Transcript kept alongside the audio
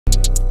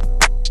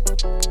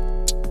What's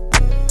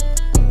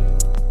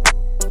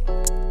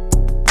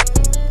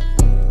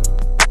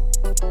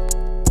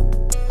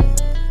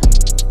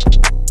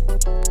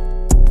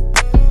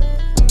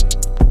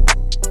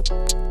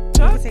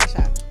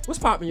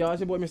poppin', y'all?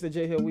 It's your boy, Mr.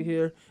 J Hill. We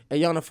here.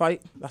 Ayana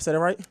Fite. I said it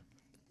right?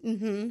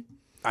 Mm-hmm.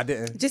 I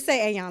didn't. Just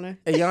say Ayana.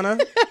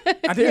 Ayana?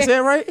 I didn't say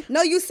it right?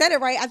 No, you said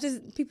it right.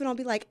 People don't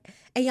be like,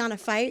 Ayana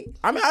Fite.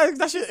 I mean,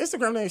 that's your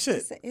Instagram name,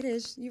 shit. It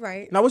is. You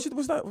right. Now, what's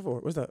that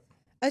for? What's that?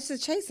 It's a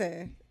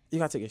chaser. You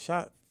gotta take a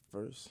shot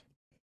first.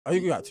 Oh,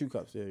 you got 2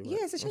 cups. Yeah, Yeah,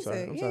 it's a chaser.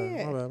 I'm yeah, sorry.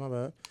 yeah. My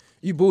bad.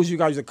 You booze, you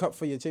gotta use a cup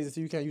for your chaser, so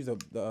you can't use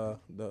the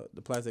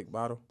plastic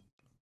bottle.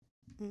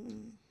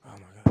 Mm-mm. Oh,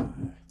 my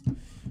God.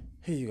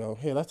 Here you go.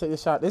 Here, let's take a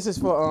shot. This is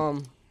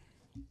for,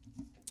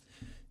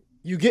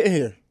 you getting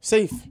here.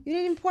 Safe. You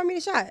didn't even pour me the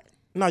shot.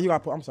 No, you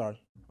gotta put, I'm sorry.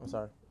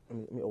 Let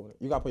me open it.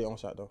 You gotta put your own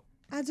shot, though.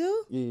 I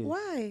do? Yeah.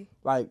 Why?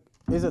 Like,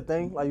 is a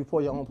thing, like you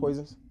pour your own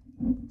poisons.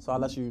 So I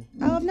let you.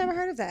 Oh, I've never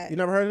heard of that. You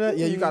never heard of that? Mm-hmm.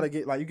 Yeah, you gotta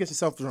get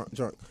yourself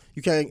drunk.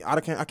 You can't. I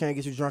can't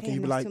get you drunk. Damn, and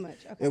you be that's like, too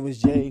much. Okay. It was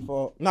Jay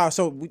fault. Nah,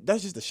 so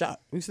that's just a shot.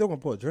 We still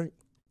gonna pour a drink.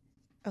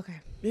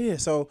 Okay. Yeah.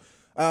 So,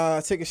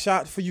 take a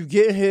shot for you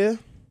getting here,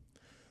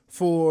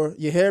 for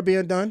your hair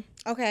being done.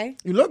 Okay.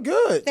 You look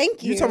good.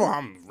 Thank you. You talking about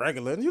I'm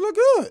regular? You look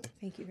good.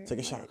 Thank you very much. Take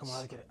a shot. Come on,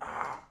 let's get it.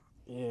 Ah,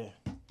 yeah.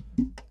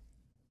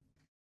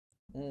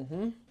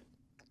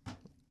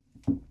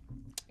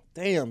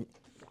 Damn.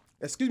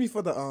 Excuse me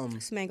for the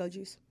It's mango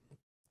juice.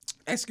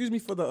 Excuse me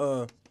for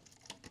the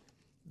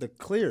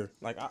clear.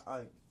 Like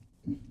I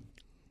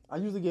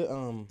usually get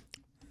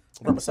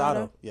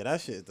reposado. Yeah,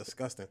 that shit is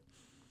disgusting.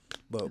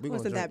 But we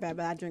wasn't that bad,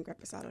 but I drink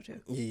reposado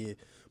too. Yeah.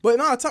 But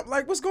no,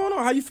 like what's going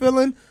on? How you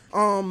feeling?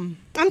 I'm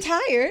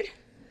tired.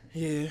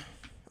 Yeah.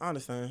 I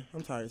understand.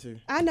 I'm tired too.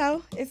 I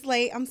know. It's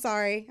late. I'm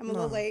sorry. I'm a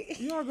little late.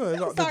 You all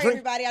good. I'm sorry,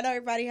 everybody. I know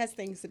everybody has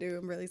things to do.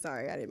 I'm really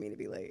sorry. I didn't mean to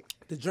be late.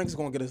 The drink's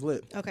gonna get us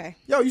lit. Okay.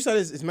 Yo, you said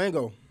it's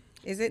mango.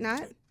 Is it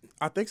not?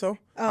 I think so. Okay,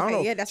 I don't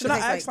know. yeah, that's Should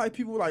what I it ask like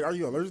people like, are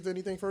you allergic to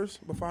anything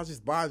first before I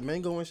just buy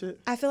mango and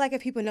shit? I feel like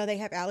if people know they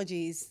have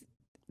allergies,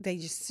 they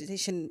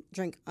shouldn't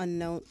drink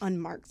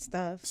unmarked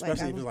stuff.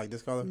 Especially if it's like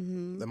this color,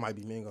 that might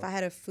be mango. If I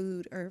had a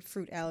food or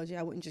fruit allergy,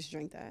 I wouldn't just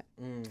drink that.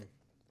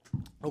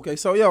 Okay,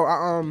 so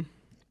yo,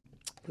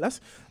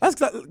 let's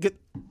get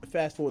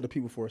fast forward to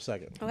people for a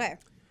second. Okay.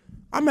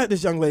 I met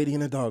this young lady in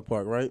the dog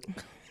park, right?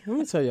 Let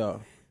me tell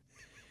y'all.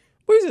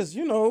 We just,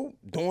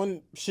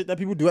 doing shit that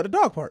people do at the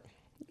dog park.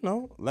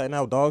 Letting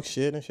out dog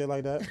shit and shit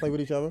like that, play with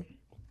each other.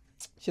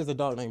 She has a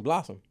dog named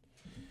Blossom.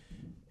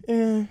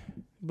 And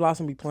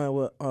Blossom be playing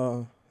with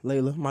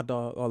Layla, my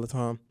dog, all the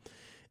time.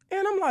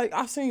 And I'm like,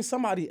 I seen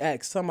somebody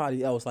ask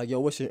somebody else, like,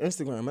 yo, what's your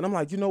Instagram? And I'm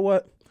like, you know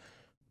what?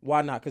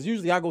 Why not? Because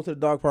usually I go to the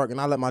dog park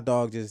and I let my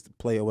dog just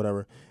play or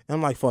whatever. And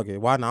I'm like, fuck it.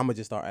 Why not? I'm going to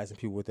just start asking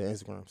people with their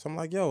Instagram. So I'm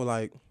like, yo,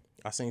 like,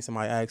 I seen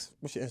somebody ask,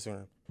 what's your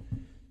Instagram?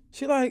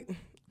 She like,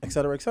 et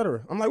cetera, et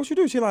cetera. I'm like, what you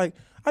do? She like,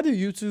 I do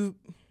YouTube.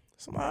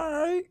 So I'm like, all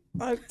right.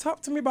 Like,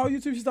 talk to me about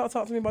YouTube. She started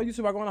talking to me about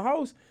YouTube. I go in the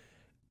house.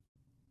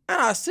 And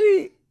I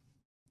see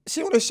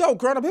she on the show,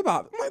 Growing Up Hip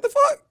Hop. I'm like, the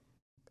fuck?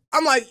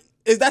 I'm like,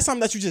 is that something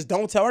that you just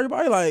don't tell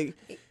everybody? Like,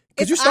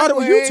 because you started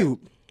with YouTube.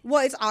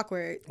 Well, it's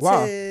awkward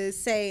to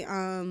say,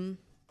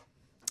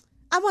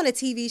 I want a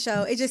TV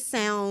show. It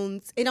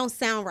don't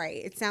sound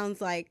right. It sounds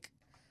like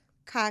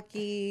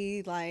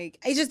cocky, like,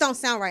 it just don't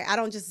sound right. I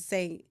don't just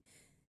say,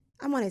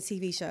 I want a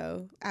TV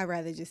show. I'd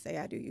rather just say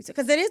I do YouTube.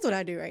 Because that is what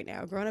I do right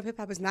now. Growing Up Hip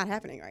Hop is not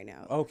happening right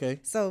now.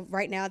 Okay. So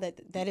right now,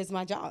 that is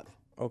my job.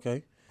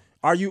 Okay.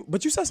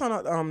 But you said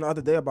something the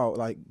other day about,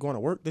 like, going to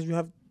work. Did you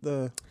have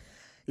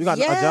you got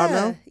a job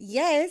now?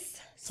 Yes.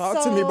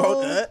 Talk to me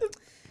about that.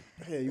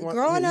 Hey,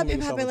 Growing Up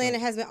Hip Hop Atlanta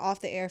has been off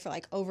the air for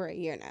like over a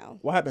year now.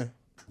 What happened?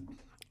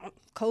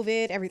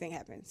 COVID, everything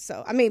happened.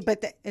 So, I mean,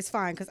 but it's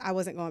fine because I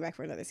wasn't going back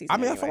for another season. I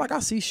mean, anyway. I feel like I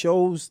see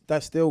shows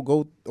that still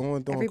go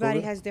on. Everybody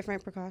COVID. has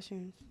different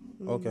precautions.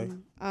 Okay.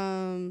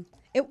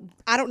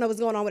 I don't know what's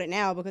going on with it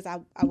now because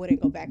I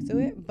wouldn't go back to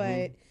it,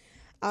 but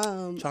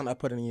trying to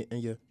put it in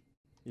your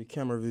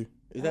camera view.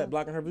 Is that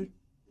blocking her view?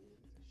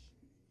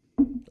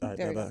 All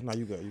right, now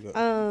you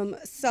go.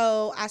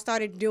 So I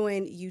started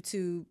doing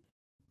YouTube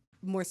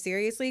more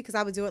seriously because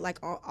I would do it like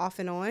off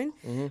and on.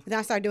 Then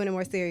I started doing it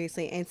more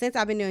seriously, and since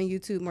I've been doing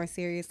YouTube more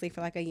seriously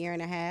for like a year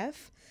and a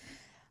half,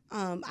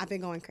 I've been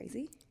going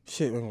crazy.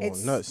 Shit, been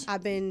going nuts.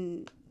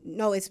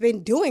 It's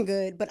been doing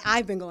good, but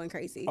I've been going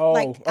crazy. Oh,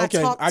 like okay.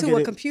 I talk to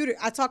a computer.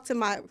 I talk to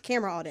my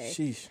camera all day.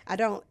 Sheesh. I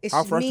don't. It's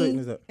how frustrating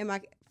is that?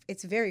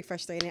 It's very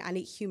frustrating. I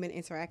need human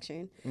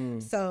interaction.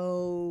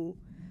 So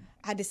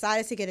I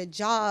decided to get a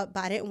job,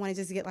 but I didn't want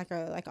to just get like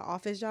an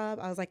office job.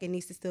 I was like, it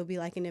needs to still be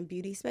like in a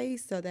beauty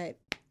space so that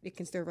it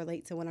can still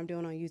relate to what I'm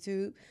doing on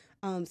YouTube.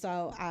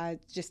 So I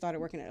just started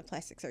working at a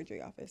plastic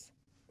surgery office.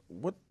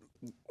 What?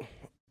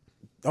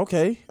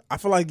 Okay. I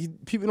feel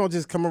like people don't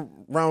just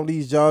come around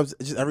these jobs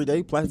just every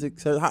day. Plastic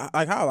surgery.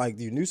 Like how? Like,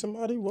 do you knew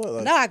somebody? What?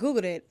 Like, no, I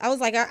Googled it. I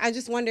was like, I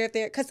just wonder if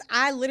because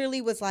I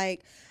literally was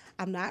like,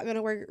 I'm not going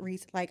to work.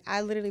 Like,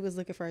 I literally was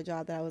looking for a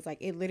job that I was like,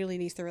 it literally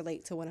needs to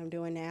relate to what I'm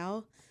doing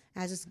now.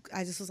 I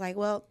just was like,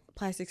 well,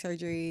 plastic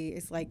surgery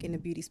is like in the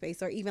beauty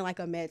space, or even like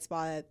a med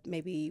spa,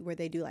 maybe where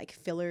they do like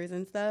fillers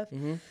and stuff.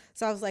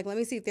 So I was like, let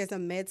me see if there's a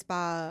med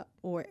spa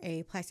or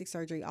a plastic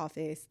surgery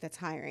office that's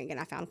hiring. And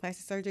I found a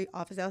plastic surgery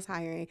office that was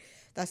hiring.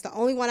 That's the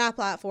only one I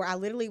applied for. I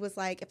literally was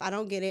like, if I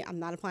don't get it, I'm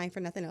not applying for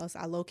nothing else.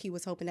 I low key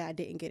was hoping that I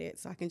didn't get it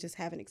so I can just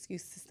have an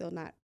excuse to still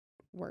not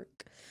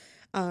work.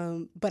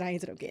 But I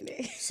ended up getting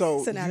it.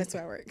 So now that's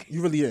where I work.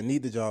 You really didn't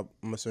need the job,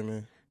 I'm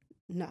assuming.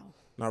 No,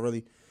 not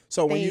really.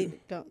 So when they you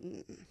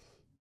don't.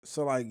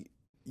 So like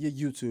your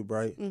YouTube,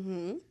 right?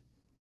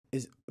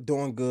 Is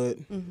doing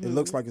good. It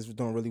looks like it's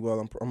doing really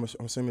well. I'm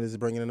assuming this is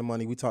bringing in the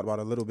money. We talked about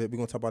it a little bit. We're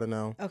gonna talk about it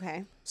now.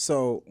 Okay.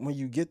 So when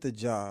you get the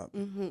job,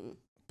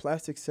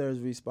 plastic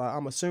surgery spot,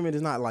 I'm assuming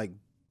it's not like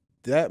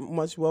that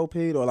much well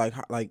paid, or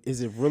like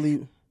is it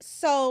really?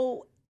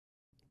 So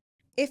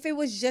if it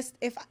was just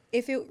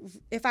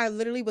if I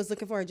literally was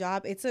looking for a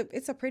job, it's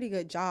a pretty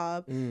good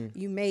job.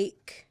 You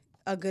make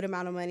a good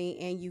amount of money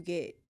and you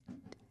get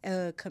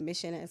a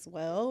commission as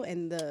well.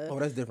 And the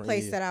that's different.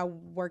 place that I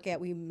work at,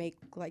 we make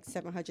like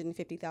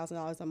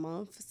 $750,000 a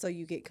month, so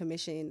you get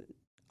commission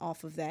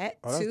off of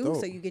that too.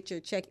 So you get your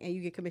check and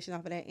you get commission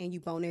off of that, and you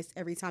bonus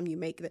every time you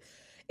make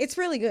it's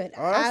really good.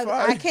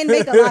 I can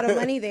make a lot of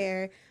money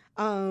there.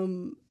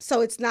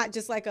 So it's not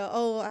just like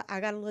I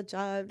got a little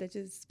job that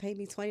just paid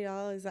me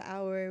 $20 an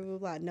hour, blah,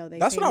 blah. No,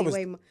 that's what I was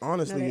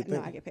honestly.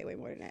 No, I get paid way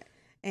more than that.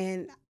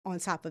 And on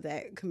top of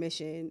that,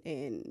 commission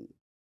and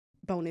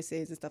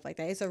bonuses and stuff like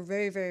that. It's a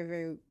very, very,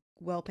 very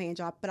well paying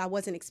job. But I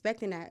wasn't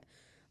expecting that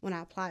when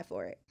I applied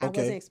for it. I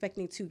wasn't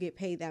expecting to get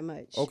paid that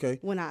much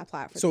when I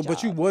applied for the job.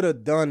 But you would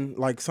have done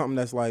like something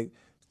that's like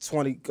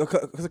 20.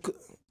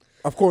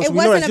 Of course, it we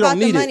know that you don't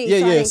need money,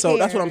 it. So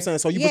that's what I'm saying.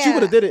 So but you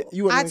would have did it.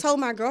 I told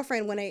my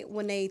girlfriend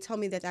when they told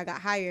me that I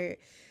got hired,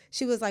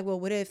 she was like, well,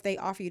 what if they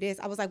offer you this?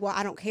 I was like, well,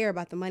 I don't care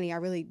about the money. I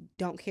really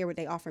don't care what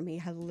they offer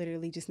me. I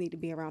literally just need to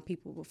be around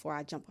people before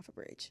I jump off a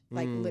bridge.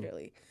 Like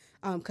literally.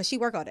 Because she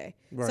work all day.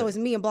 Right. So it's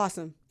me and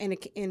Blossom and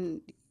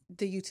the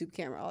YouTube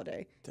camera all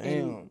day. Damn.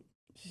 And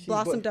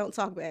Blossom don't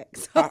talk back.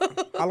 So.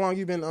 How long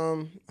you been,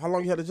 how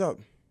long you had a job?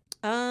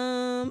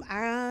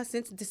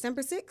 Since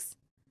December 6th.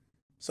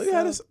 So you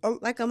had this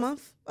like a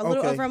month, a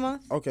little over a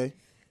month. Okay.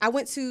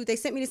 They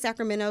sent me to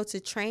Sacramento to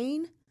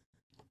train.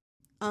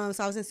 So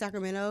I was in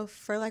Sacramento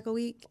for like a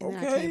week, and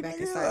then I came back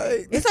and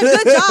started. It's a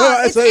good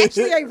job. It's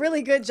actually a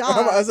really good job.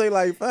 I'm about to say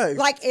like facts.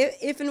 Like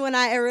if and when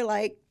I ever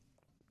like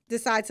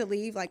decide to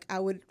leave, like I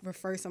would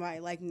refer somebody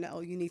like,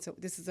 no, you need to.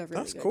 This is a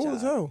really good job. That's cool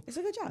as hell. It's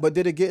a good job. But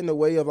did it get in the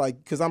way of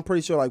like? Because I'm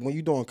pretty sure like when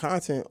you doing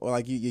content or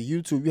like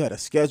your YouTube, you had a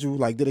schedule.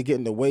 Like did it get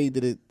in the way?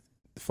 Did it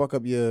fuck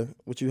up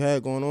what you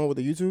had going on with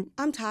the YouTube?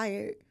 I'm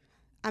tired.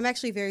 I'm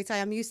actually very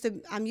tired. I'm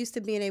used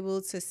to being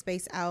able to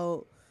space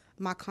out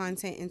my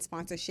content and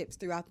sponsorships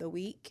throughout the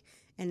week,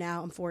 and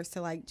now I'm forced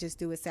to like just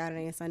do it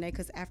Saturday and Sunday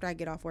because after I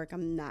get off work,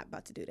 I'm not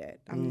about to do that.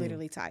 I'm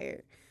literally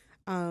tired.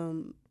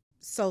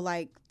 So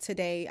like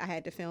today I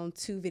had to film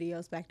 2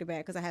 videos back to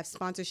back because I have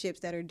sponsorships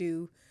that are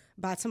due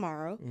by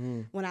tomorrow.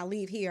 When I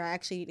leave here, I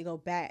actually need to go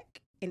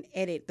back and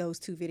edit those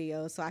 2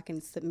 videos so I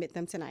can submit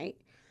them tonight,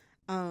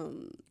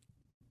 and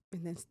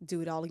then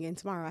do it all again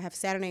tomorrow. I have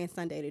Saturday and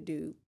Sunday to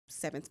do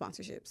 7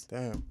 sponsorships.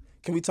 Damn.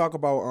 Can we talk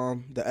about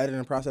the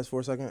editing process for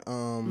a second?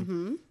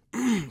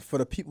 For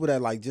the people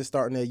that like just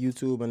starting their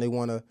YouTube and they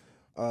want to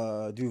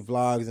do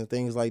vlogs and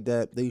things like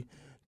that, they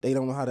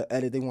don't know how to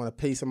edit. They want to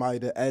pay somebody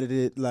to edit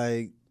it.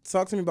 Like,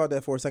 talk to me about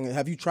that for a second.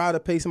 Have you tried to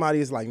pay somebody?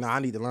 It's like, nah, I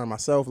need to learn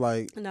myself.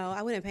 Like, no,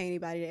 I wouldn't pay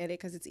anybody to edit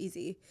because it's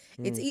easy.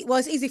 It's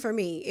easy for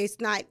me. It's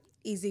not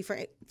easy for.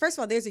 First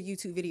of all, there's a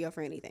YouTube video for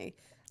anything.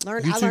 I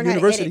learned how to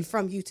edit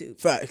from YouTube.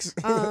 Facts.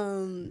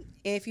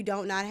 If you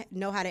don't not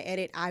know how to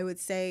edit, I would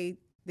say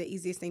the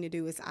easiest thing to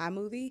do is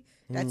iMovie.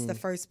 That's the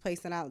first place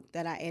that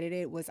I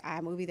edited was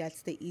iMovie.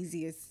 That's the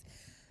easiest.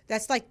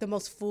 That's like the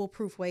most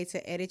foolproof way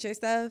to edit your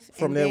stuff.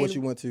 From there, what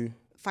you went to?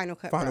 Final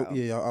Cut Pro.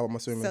 Yeah, I'm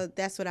assuming. So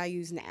that's what I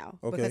use now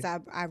because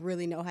I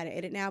really know how to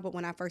edit now. But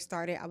when I first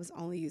started, I was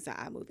only using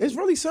iMovie. It's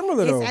really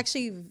similar though.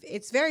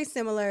 It's very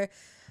similar.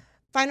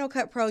 Final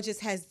Cut Pro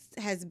just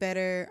has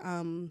better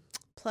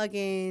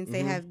plugins.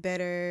 They have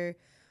better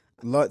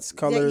LUTs,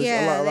 colors,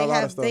 a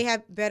lot of stuff. They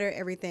have better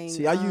everything.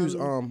 See, I use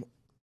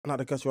not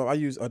to cut you off, I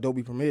use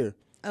Adobe Premiere.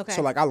 Okay.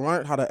 So like I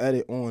learned how to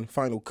edit on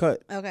Final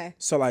Cut. Okay.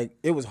 So like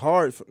it was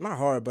hard, not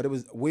hard, but it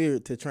was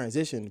weird to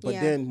transition. But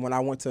then when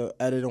I went to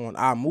edit on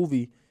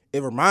iMovie,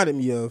 it reminded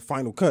me of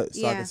Final Cut,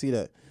 so I can see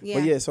that. Yeah.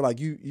 But yeah, so like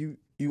you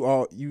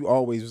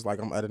always was like,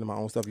 I'm editing my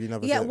own stuff. You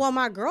never. Yeah. said. Well,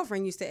 my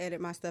girlfriend used to edit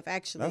my stuff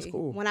actually. That's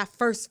cool. When I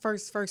first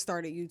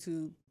started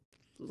YouTube,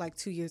 like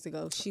 2 years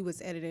ago, she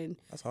was editing.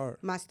 That's hard.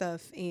 My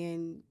stuff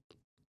and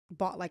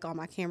bought like all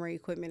my camera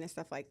equipment and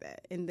stuff like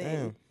that, and then.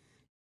 Damn.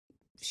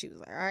 She was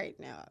like, all right,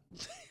 now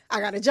I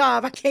got a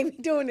job. I can't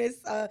be doing this.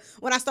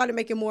 When I started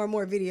making more and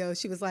more videos,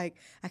 she was like,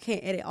 I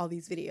can't edit all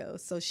these videos.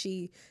 So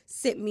she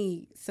sent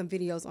me some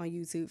videos on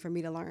YouTube for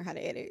me to learn how to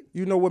edit.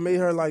 You know what made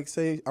her like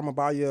say, I'm going to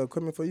buy your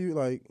equipment for you?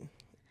 Like,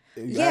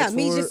 yeah,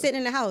 me just sitting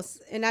in the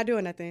house and not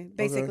doing nothing,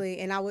 basically.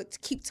 Okay. And I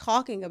would keep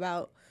talking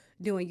about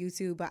doing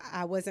YouTube, but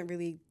I wasn't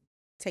really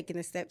taking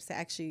the steps to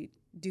actually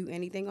do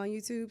anything on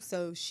YouTube.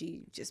 So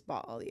she just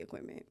bought all the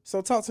equipment.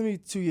 So talk to me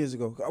 2 years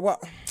ago. Well,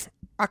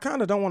 I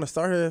kind of don't want to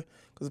start here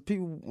because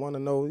people want to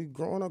know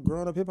growing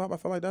up hip hop. I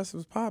feel like that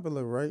was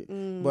popular, right?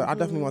 Mm-hmm. But I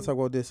definitely want to talk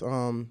about this.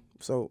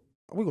 So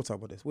we're gonna talk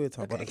about this. We'll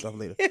talk about that stuff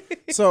later.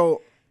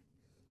 So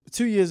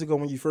 2 years ago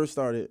when you first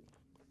started,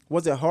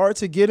 was it hard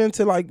to get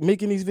into like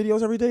making these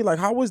videos every day? Like,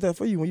 how was that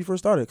for you when you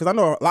first started? Because I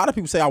know a lot of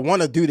people say I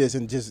want to do this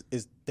and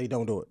they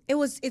don't do it.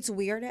 It's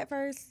weird at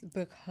first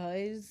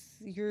because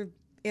you're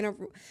in a.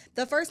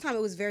 The first time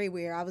it was very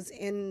weird. I was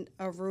in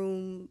a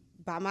room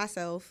by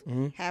myself,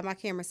 had my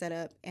camera set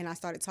up, and I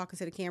started talking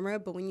to the camera.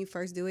 But when you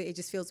first do it, it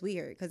just feels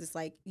weird because it's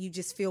like you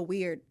just feel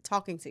weird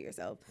talking to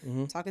yourself.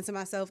 Talking to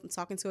myself, I'm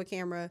talking to a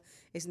camera.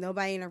 It's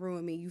nobody in a room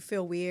with me. You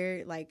feel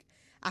weird. Like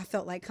I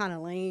felt like kind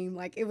of lame.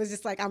 Like it was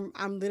just like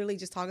I'm literally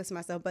just talking to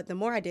myself. But the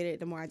more I did it,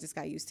 the more I just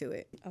got used to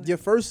it. Okay.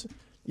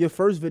 Your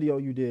first video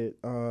you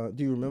did. Do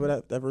you remember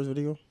that first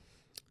video?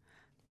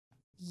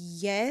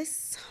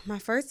 Yes, my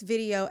first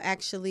video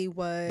actually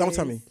was. Don't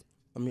tell me.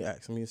 Let me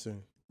ask. Let me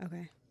assume.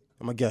 Okay.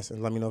 I'm gonna guess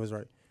and let me know if it's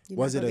right. You're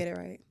not gonna get it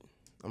right.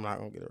 I'm not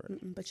gonna get it right.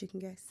 But you can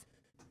guess.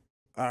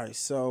 All right.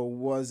 So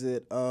was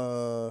it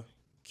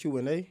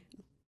Q&A?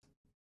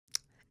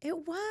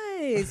 It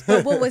was.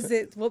 But what was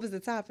it? What was the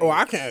topic? Oh,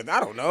 I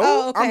don't know.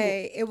 Oh,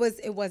 okay. It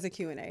was a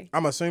Q&A.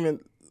 I'm assuming.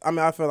 I mean,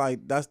 I feel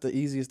like that's the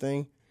easiest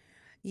thing.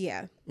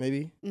 Yeah.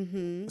 Maybe.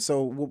 Mm-hmm.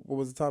 So what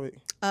was the topic?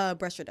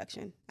 Breast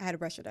reduction. I had a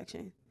breast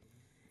reduction.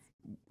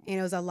 And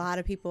it was a lot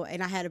of people,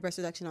 and I had a breast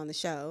reduction on the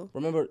show.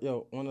 Remember,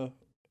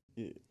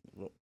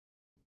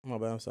 my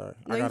bad, I'm sorry.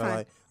 No,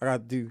 I gotta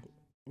do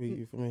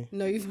you for me.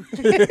 No, you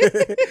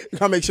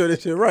gotta make sure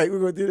this shit right. We're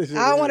gonna do this shit.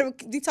 I don't want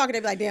to be talking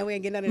to be like, damn, we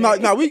ain't getting none of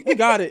that. No, we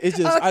got it. It's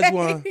just,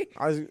 okay.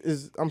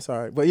 I'm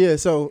sorry. But yeah,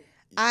 so.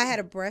 I had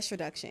a breast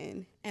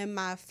reduction, and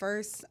my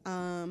first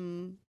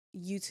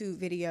YouTube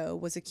video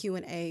was a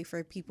Q&A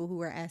for people who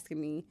were asking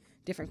me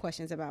different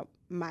questions about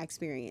my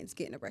experience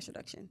getting a breast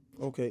reduction.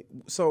 Okay,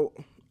 so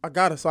I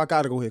gotta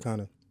go ahead,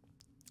 kind of.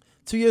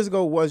 2 years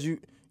ago, was you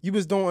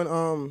was doing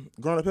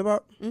Growing Up Hip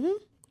Hop? Mm-hmm.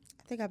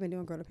 I think I've been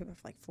doing Growing Up Hip Hop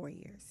for like 4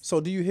 years. So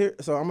do you hear?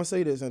 So I'm gonna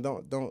say this, and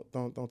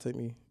don't take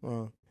me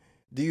wrong.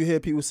 Do you hear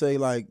people say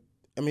like,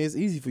 I mean, it's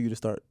easy for you to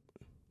start,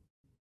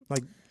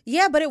 like?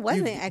 Yeah, but it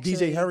wasn't actually.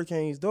 DJ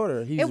Hurricane's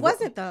daughter. It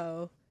wasn't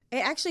though. It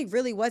actually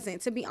really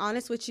wasn't. To be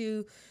honest with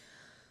you,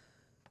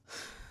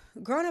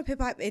 Growing Up Hip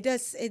Hop, it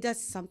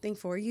does something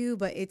for you,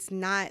 but it's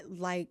not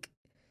like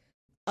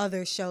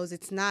other shows.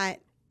 It's not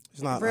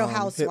Real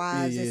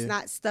Housewives. Yeah. It's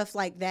not stuff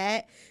like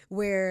that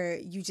where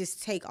you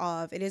just take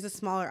off. It is a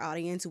smaller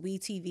audience.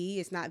 WeTV.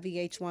 It's not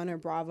VH1 or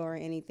Bravo or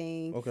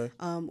anything. Okay.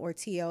 Or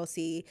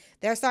TLC.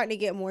 They're starting to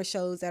get more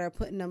shows that are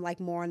putting them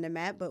like more on the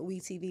map, but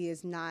WeTV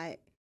is not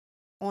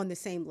on the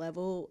same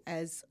level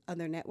as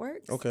other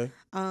networks. Okay.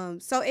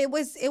 So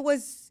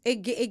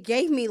it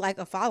gave me like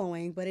a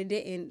following, but it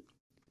didn't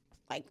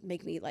like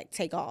make me like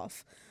take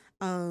off.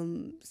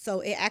 So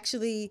it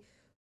actually,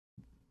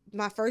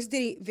 my first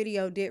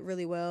video did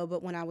really well,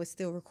 but when I was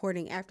still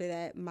recording after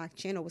that, my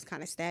channel was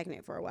kind of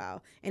stagnant for a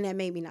while, and that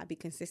made me not be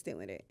consistent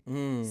with it.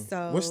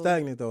 So what's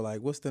stagnant though?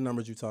 Like, what's the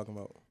numbers you talking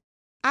about?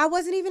 I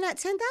wasn't even at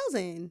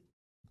 10,000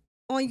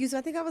 on YouTube.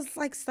 I think I was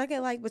like stuck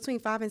at like between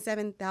 5,000 and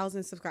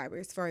 7,000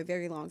 subscribers for a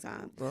very long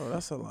time. Bro,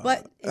 that's a lot.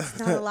 But it's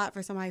not a lot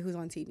for somebody who's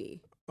on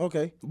TV.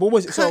 Okay, what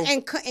was it? So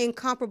and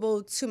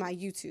comparable to my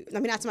YouTube. I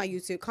mean, not to my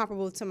YouTube.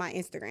 Comparable to my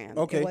Instagram.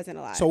 Okay, it wasn't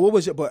a lot. So what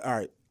was your? But all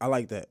right, I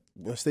like that.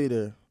 Well, stay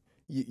there.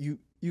 You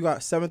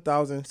got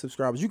 7,000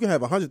 subscribers. You can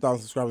have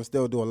 100,000 subscribers and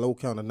still do a low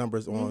count of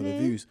numbers on the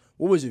views.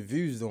 What was your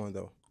views doing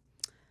though?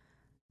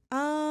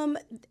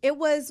 It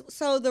was,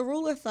 so the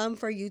rule of thumb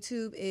for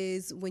YouTube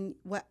is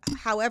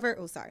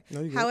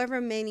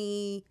however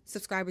many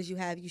subscribers you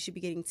have, you should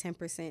be getting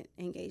 10%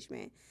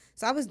 engagement.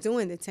 So I was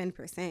doing the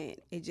 10%.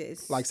 It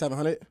just like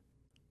 700.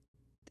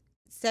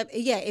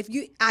 Yeah,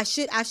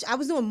 I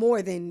was doing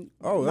more than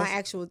my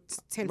actual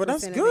 10% but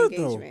that's of good,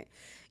 engagement.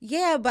 Though.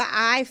 Yeah, but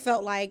I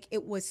felt like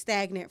it was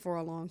stagnant for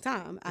a long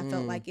time. I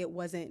felt like it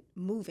wasn't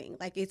moving.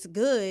 Like, it's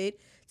good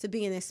to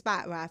be in this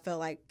spot where I felt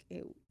like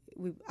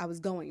I was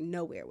going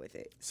nowhere with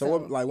it. So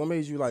what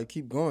made you like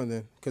keep going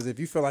then? Because if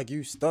you feel like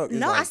you stuck,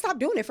 I stopped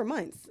doing it for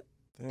months.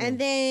 Damn. And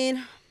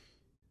then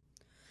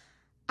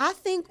I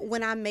think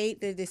when I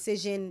made the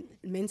decision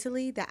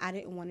mentally that I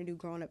didn't want to do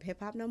Growing Up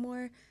Hip Hop no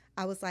more,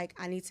 I was like,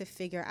 I need to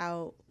figure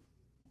out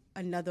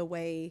another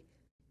way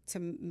to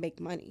make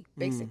money,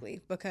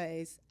 basically,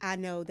 because I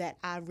know that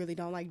I really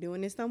don't like doing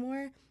this no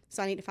more.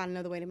 So I need to find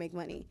another way to make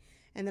money.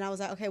 And then I was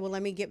like, okay, well,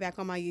 let me get back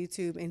on my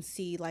YouTube and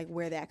see like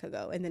where that could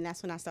go. And then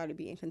that's when I started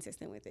being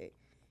consistent with it.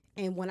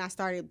 And when I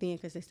started being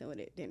consistent with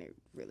it, then it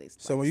really.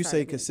 So when you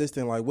say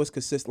consistent, like what's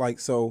consistent? Like,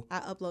 so I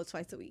upload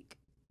twice a week.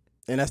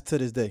 And that's to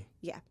this day.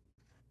 Yeah.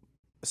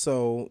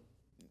 So,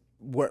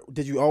 what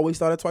did you always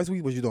start at twice a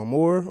week? Was you doing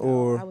more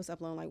or? I was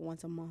uploading like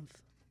once a month.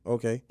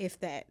 Okay. If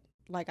that,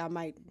 like I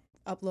might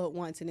upload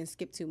once and then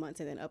skip 2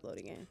 months and then upload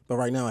again. But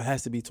right now it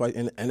has to be twice.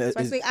 And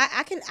twice a week.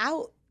 I can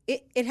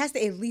It has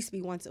to at least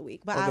be once a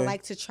week, but I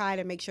like to try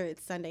to make sure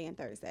it's Sunday and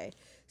Thursday.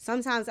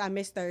 Sometimes I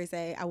miss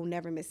Thursday. I will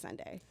never miss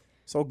Sunday.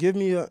 So give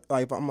me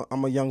if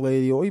I'm a young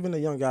lady or even a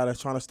young guy that's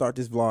trying to start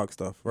this vlog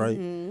stuff, right?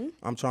 Mm-hmm.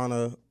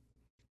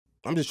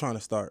 I'm just trying to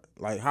start.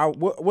 Like,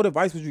 what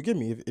advice would you give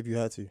me if you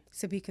had to?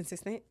 To be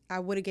consistent. If I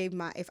would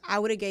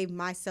have gave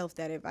myself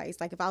that advice,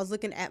 like if I was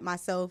looking at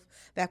myself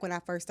back when I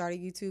first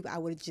started YouTube, I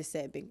would have just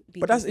said be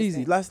But that's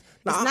consistent. easy. It's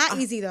not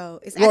easy though.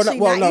 It's actually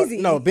not easy.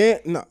 No,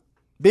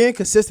 being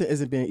consistent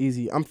isn't being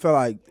easy. I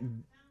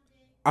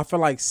feel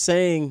like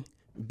saying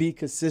be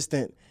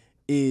consistent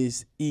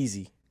is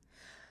easy.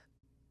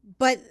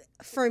 But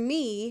for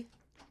me,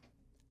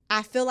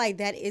 I feel like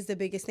that is the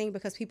biggest thing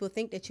because people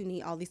think that you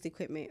need all this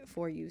equipment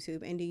for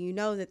YouTube. And do you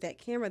know that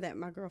camera that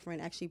my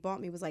girlfriend actually bought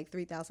me was like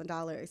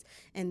 $3,000?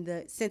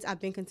 And since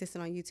I've been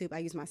consistent on YouTube, I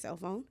use my cell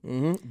phone.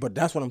 Mm-hmm. But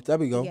that's what I'm. There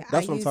we go. Yeah,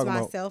 that's what I'm talking about.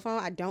 I use my cell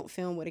phone. I don't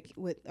film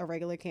with a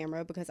regular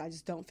camera because I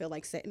just don't feel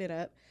like setting it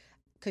up.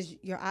 Because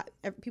a lot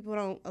of people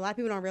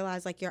don't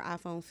realize like your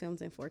iPhone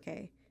films in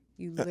 4K.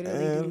 You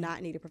literally do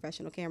not need a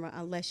professional camera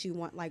unless you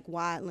want like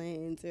wide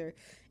lens or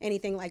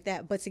anything like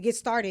that. But to get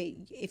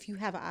started, if you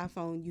have an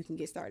iPhone, you can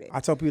get started. I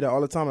tell people that all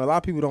the time. And a lot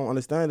of people don't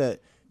understand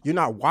that you're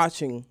not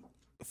watching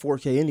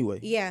 4K anyway.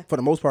 Yeah. For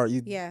the most part,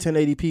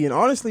 1080p. And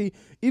honestly,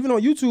 even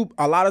on YouTube,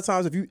 a lot of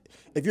times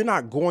if you're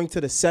not going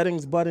to the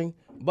settings button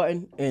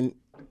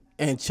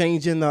and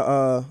changing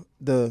the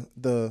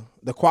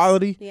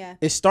quality,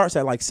 it starts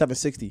at like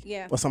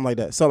 760 or something like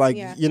that. So like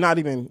you're not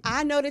even.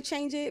 I know to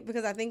change it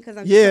because I'm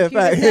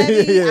computer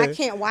heavy. I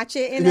can't watch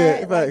it in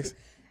that. Facts.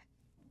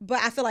 But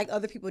I feel like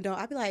other people don't.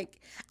 I'll be like,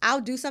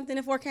 I'll do something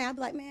in 4K. I'll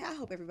be like, man, I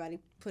hope everybody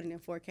put it in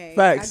 4K.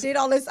 Facts. I did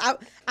all this.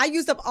 I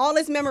used up all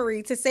this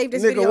memory to save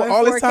this video in 4K.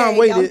 All this time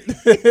waited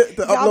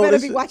y'all better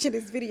be watching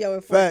this video in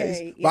 4K.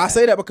 Facts. Yeah. But I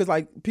say that because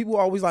like people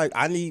always like,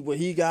 I need what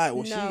he got,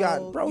 what she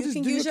got. Bro, you just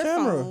can use your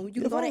camera. phone.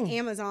 You can go to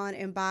Amazon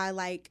and buy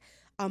like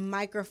a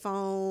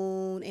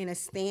microphone and a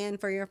stand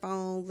for your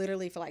phone,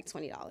 literally for like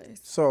 $20.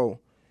 So,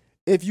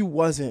 if you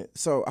wasn't,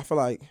 I feel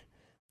like,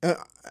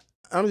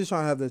 I'm just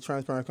trying to have the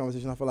transparent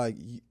conversation. I feel like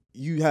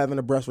you having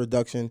a breast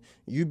reduction,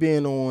 you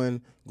being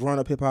on Growing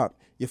Up Hip Hop,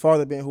 your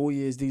father being who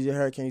he is, DJ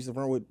Hurricane used to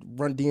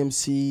run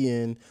DMC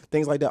and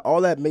things like that.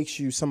 All that makes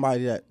you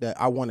somebody that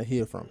I want to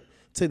hear from.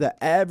 To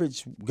the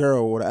average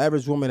girl or the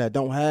average woman that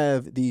don't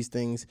have these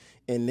things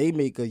and they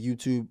make a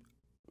YouTube.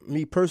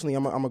 Me personally,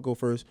 I'm gonna go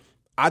first.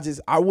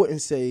 I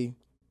wouldn't say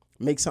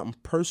make something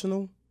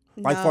personal,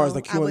 like far as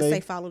the Q&A. I would say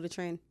follow the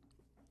trend.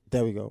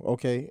 There we go.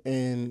 Okay,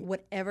 and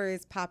whatever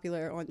is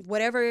popular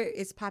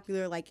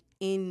like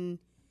in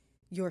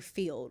your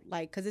field,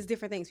 like because it's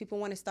different things. People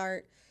want to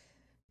start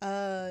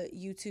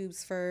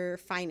YouTubes for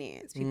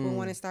finance. People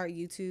want to start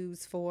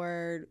YouTubes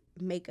for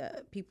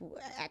makeup. People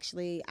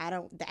actually, I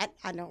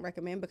don't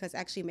recommend because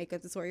actually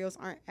makeup tutorials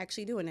aren't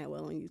actually doing that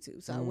well on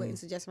YouTube. So I wouldn't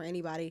suggest for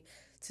anybody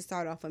to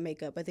start off with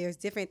makeup. But there's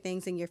different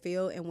things in your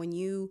field, and when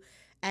you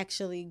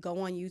actually go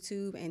on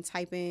YouTube and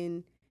type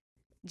in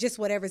just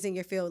whatever's in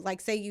your field, like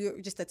say you're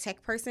just a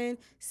tech person,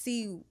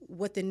 see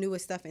what the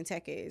newest stuff in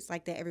tech is,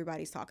 like that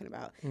everybody's talking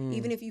about.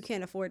 Even if you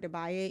can't afford to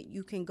buy it,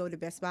 you can go to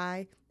Best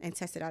Buy and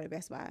test it out at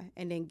Best Buy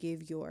and then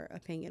give your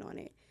opinion on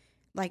it.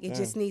 Like it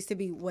just needs to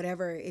be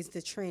whatever is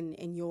the trend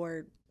in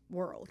your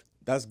world.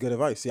 That's good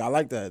advice. See, I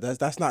like that.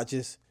 That's not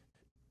just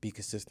be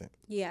consistent.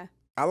 Yeah.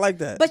 I like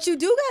that. But you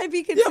do got to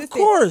be consistent. Yeah, of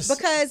course.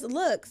 Because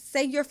look,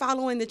 say you're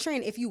following the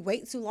trend. If you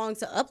wait too long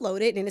to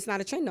upload it, then it's not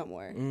a trend no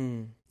more.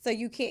 So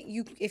you can't.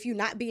 If you're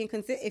not being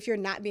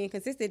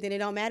consistent, then it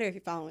don't matter if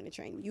you're following the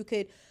trend. You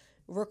could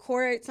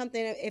record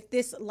something. If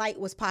this light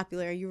was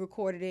popular, you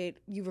recorded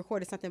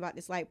something about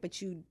this light, but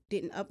you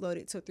didn't upload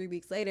it till 3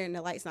 weeks later, and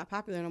the light's not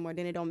popular no more.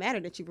 Then it don't matter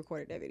that you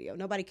recorded that video.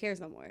 Nobody cares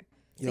no more.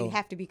 So you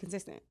have to be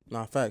consistent.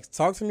 Nah, facts.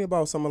 Talk to me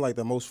about some of like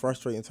the most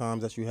frustrating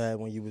times that you had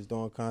when you was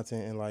doing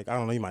content, and like I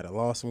don't know, you might have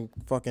lost some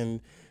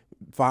fucking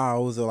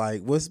files, or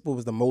like what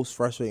was the most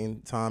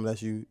frustrating time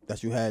that you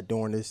had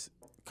during this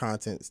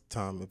content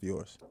time of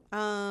yours?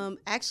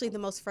 Actually, the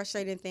most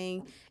frustrating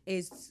thing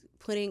is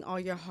putting all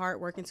your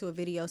hard work into a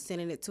video,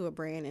 sending it to a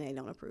brand, and they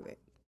don't approve it.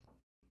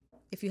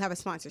 If you have a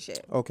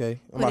sponsorship. Okay,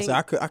 I'm about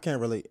to say I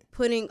can't relate.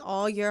 Putting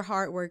all your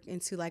hard work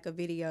into like a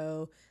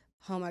video.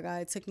 Oh my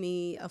God, it took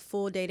me a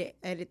full day to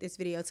edit this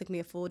video. It took me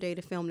a full day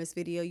to film this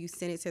video. You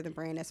send it to the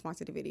brand that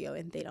sponsored the video,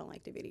 and they don't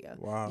like the video.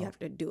 Wow. You have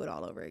to do it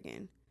all over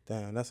again.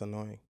 Damn, that's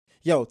annoying.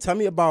 Yo, tell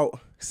me about,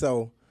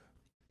 so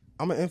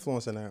I'm an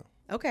influencer now.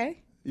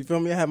 Okay. You feel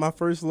me? I had my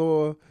first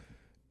little,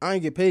 I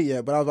ain't get paid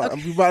yet, but I was like,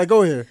 I'm about to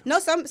go here. No,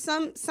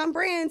 some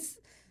brands,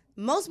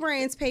 most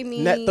brands pay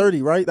me net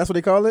 30, right? That's what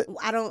they call it?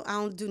 I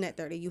don't do net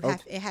 30.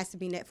 It has to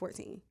be net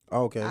 14.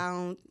 Oh, okay.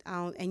 I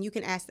don't, and you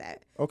can ask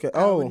that. Okay.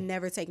 I would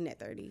never take net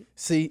 30.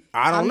 See,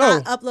 I'm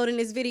not uploading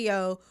this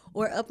video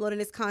or uploading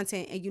this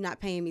content and you're not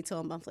paying me till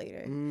a month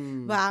later.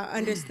 But I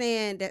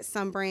understand that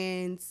some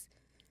brands,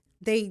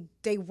 they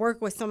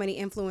work with so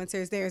many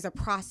influencers. There's a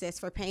process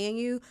for paying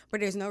you, but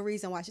there's no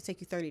reason why it should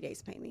take you 30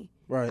 days to pay me.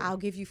 Right. I'll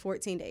give you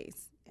 14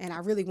 days. and I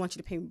really want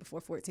you to pay me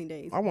before 14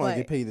 days. I want to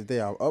get paid the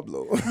day I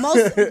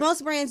upload.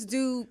 most brands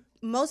do.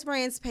 Most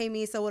brands pay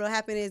me. So what'll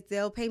happen is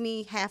they'll pay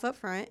me half up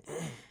front,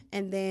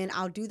 and then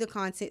I'll do the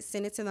content,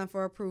 send it to them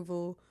for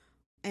approval,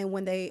 and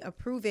when they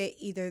approve it,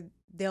 either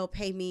they'll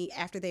pay me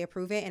after they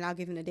approve it, and I'll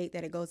give them the date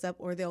that it goes up,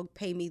 or they'll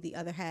pay me the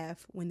other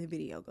half when the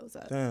video goes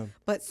up. Damn.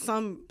 But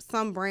some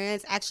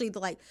brands actually,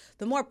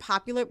 the more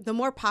popular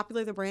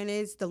the brand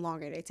is, the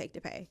longer they take to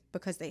pay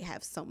because they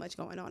have so much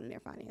going on in their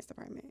finance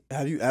department.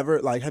 Have you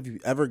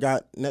ever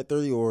got net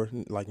 30 or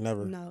like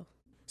never? No.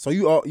 So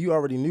you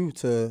already knew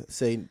to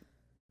say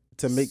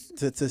get you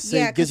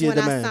a demand.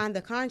 When I signed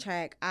the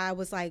contract, I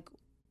was like,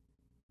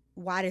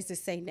 why does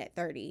this say net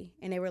 30?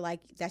 And they were like,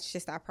 that's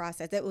just our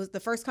process. That was the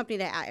first company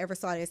that I ever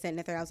saw that said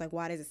net 30. I was like,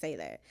 why does it say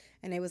that?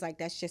 And they was like,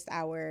 that's just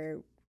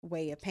our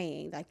way of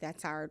paying. Like,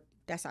 that's our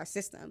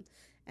system.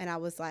 And I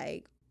was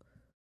like,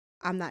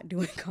 I'm not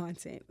doing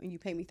content when you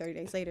pay me 30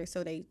 days later.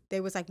 So they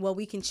was like, well,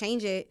 we can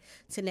change it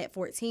to net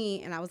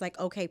 14. And I was like,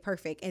 okay,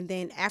 perfect. And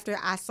then after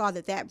I saw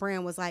that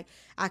brand was like,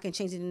 I can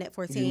change it to net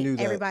 14,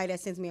 everybody that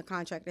sends me a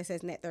contract that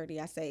says net 30,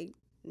 I say,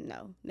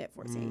 no, net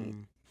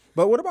 14.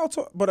 But what about,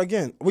 but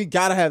again, we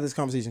got to have this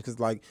conversation because,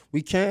 like,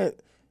 we can't,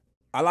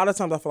 a lot of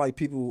times I feel like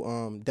people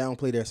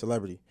downplay their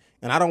celebrity.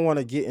 And I don't want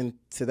to get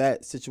into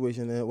that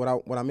situation. And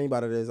what I mean by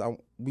that is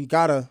we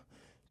got to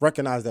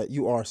recognize that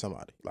you are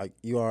somebody. Like,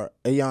 you are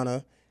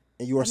Ayana.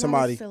 And you are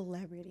somebody. Not a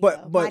celebrity,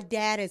 but my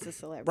dad is a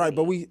celebrity, right?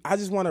 But I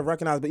just want to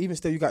recognize. But even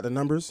still, you got the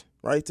numbers,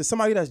 right? To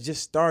somebody that's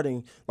just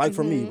starting, like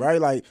for me,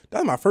 right? Like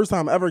that's my first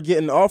time ever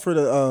getting offered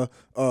a.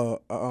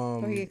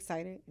 Were you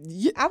excited?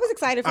 Yeah, I was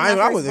excited for my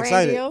first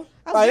brand deal.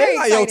 I was very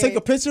excited. Yo, take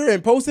a picture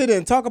and post it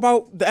and talk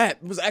about the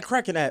app. It was a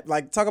Kraken app.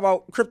 Like talk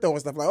about crypto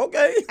and stuff. Like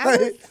okay,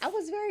 I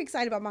was very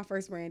excited about my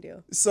first brand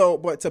deal. So,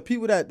 but to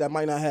people that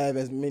might not have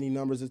as many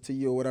numbers as to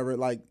you or whatever,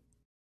 like,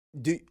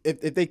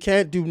 if they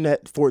can't do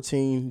net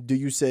 14, do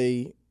you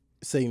say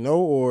no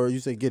or you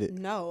say get it?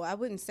 No, I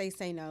wouldn't say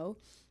no.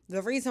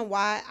 The reason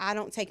why I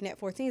don't take net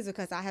 14 is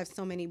because I have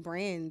so many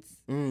brands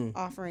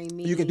offering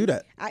me. You can do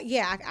that.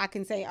 I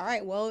can say, all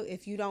right, well,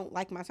 if you don't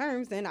like my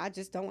terms, then I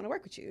just don't want to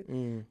work with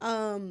you.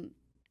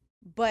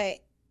 But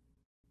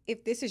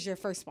if this is your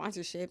first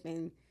sponsorship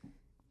and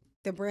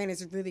the brand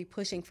is really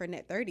pushing for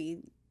net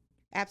 30,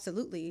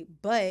 absolutely.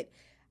 But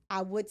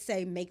I would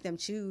say make them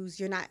choose.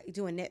 You're not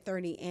doing net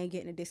 30 and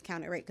getting a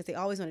discounted rate because they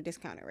always want a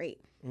discounted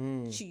rate.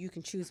 You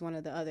can choose one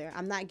or the other.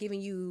 I'm not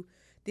giving you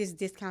this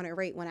discounted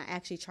rate when I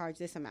actually charge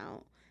this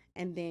amount.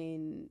 And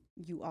then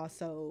you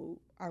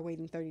also are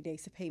waiting 30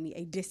 days to pay me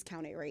a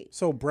discounted rate.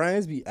 So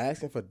brands be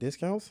asking for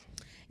discounts?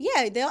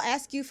 Yeah, they'll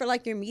ask you for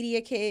like your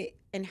media kit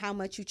and how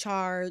much you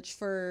charge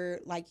for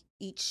like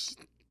each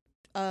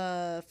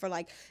for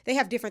like they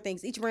have different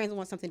things. Each brand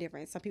wants something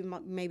different. Some people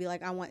may be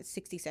like, I want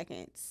 60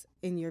 seconds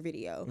in your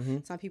video.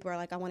 Some people are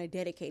like, I want a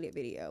dedicated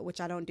video,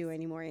 which I don't do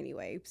anymore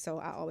anyway. So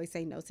I always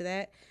say no to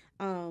that.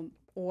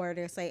 Or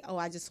they'll say, oh,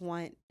 I just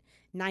want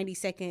 90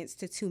 seconds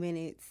to 2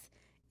 minutes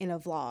in a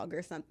vlog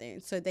or something.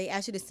 So they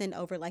ask you to send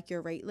over like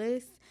your rate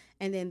list,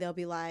 and then they'll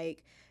be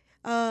like,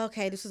 oh,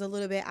 okay, this was a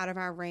little bit out of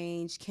our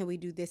range. Can we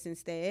do this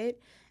instead?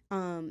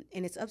 And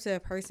it's up to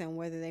a person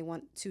whether they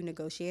want to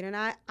negotiate or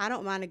not. I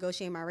don't mind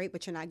negotiating my rate,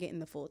 but you're not getting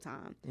the full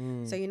time.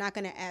 So you're not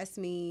going to ask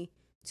me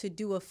to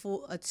do a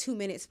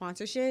 2-minute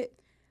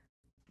sponsorship,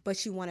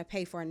 but you want to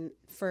pay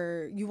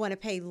you want to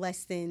pay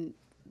less than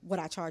what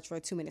I charge for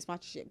a 2-minute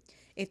sponsorship.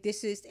 If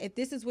this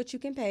is what you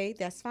can pay,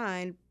 that's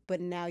fine.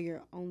 But now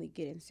you're only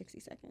getting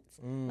 60 seconds.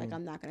 Like,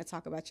 I'm not going to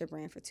talk about your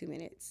brand for 2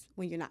 minutes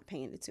when you're not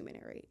paying the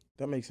 2-minute rate.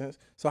 That makes sense.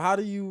 So how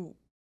do you?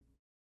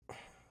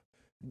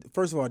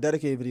 First of all,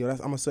 dedicated video.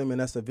 I'm assuming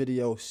that's a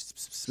video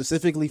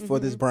specifically for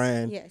this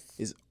brand. Yes,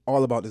 is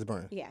all about this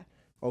brand. Yeah.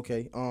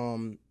 Okay.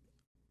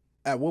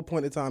 At what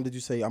point in time did you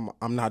say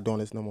I'm not doing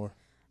this no more?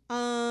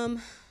 Fairly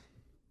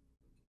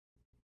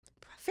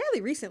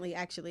recently,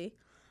 actually.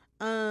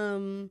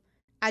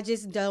 I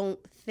just don't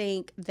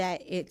think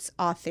that it's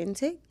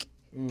authentic.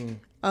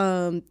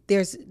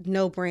 There's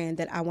no brand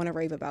that I want to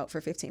rave about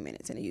for 15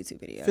 minutes in a YouTube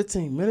video.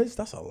 15 minutes?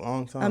 That's a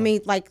long time. I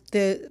mean, like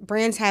the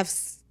brands have,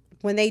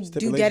 when they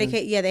do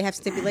dedicate, they have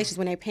stipulations.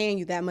 When they're paying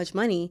you that much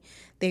money,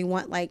 they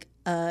want like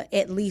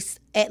at least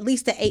an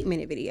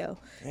 8-minute video.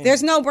 Damn.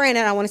 There's no brand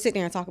that I want to sit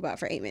there and talk about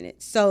for 8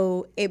 minutes.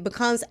 So it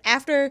becomes,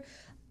 after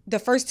the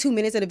first 2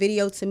 minutes of the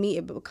video, to me,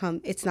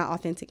 it's not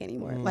authentic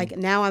anymore. Like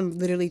now I'm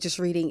literally just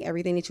reading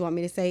everything that you want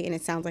me to say, and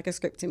it sounds like a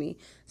script to me.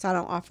 So I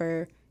don't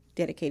offer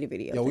dedicated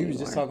videos. Yo, we was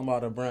just talking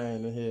about a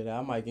brand in here that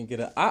I might can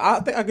get I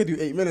think I could do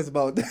 8 minutes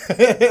about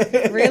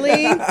that.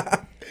 Really?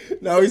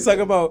 No, he's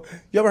talking about,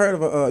 you ever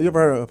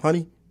heard of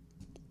Honey?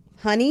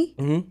 Honey?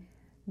 Mm-hmm.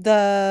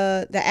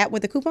 The app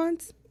with the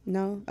coupons?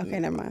 No? Okay,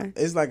 never mind.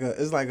 It's like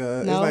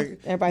a no?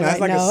 Everybody's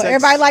like no.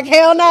 Everybody like,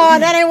 hell no,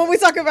 that ain't what we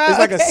talking about. It's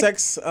like a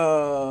sex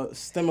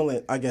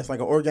stimulant, I guess, like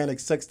an organic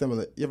sex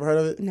stimulant. You ever heard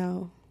of it?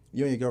 No.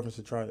 You and your girlfriend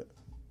should try it.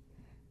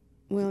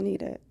 We don't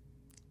need it.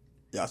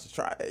 Y'all should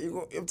try it.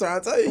 I'm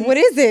trying to tell you. What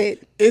is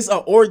it? It's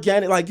an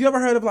organic, like, you ever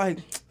heard of like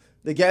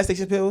the gas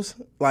station pills?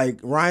 Like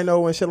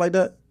Rhino and shit like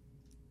that?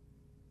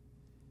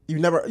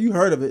 You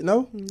heard of it?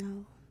 No.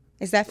 No.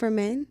 Is that for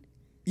men?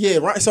 Yeah,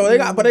 right. So they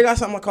got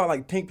something called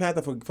like Pink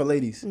Panther for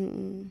ladies.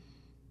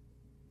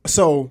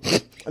 So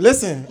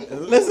listen.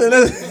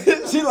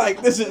 She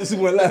like this is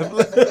went left.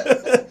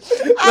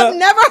 I've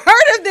never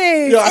heard of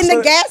this in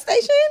the gas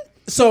station.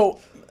 So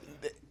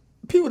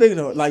people they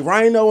know like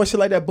Rhino and shit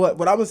like that. But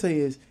what I would say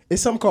is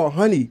it's something called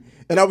honey.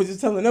 And I was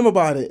just telling them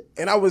about it.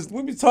 And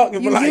we be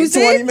talking for like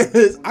 20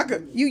 minutes.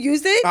 You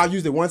used it? I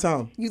used it one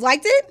time. You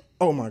liked it?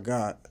 Oh my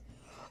God.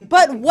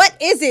 But what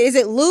is it? Is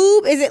it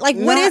lube? Is it like,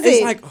 what is it?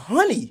 It's like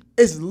honey.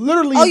 It's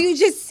literally. Oh, you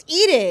just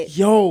eat it.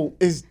 Yo,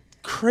 it's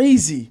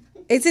crazy.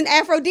 It's an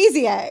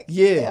aphrodisiac.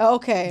 Yeah.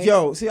 Okay.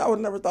 Yo, see, I would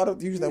never thought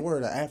of use that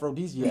word, an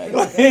aphrodisiac.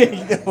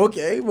 Like,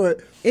 okay,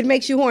 but. It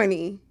makes you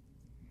horny.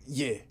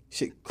 Yeah.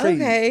 Shit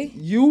crazy. Okay.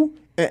 You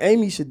and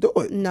Amy should do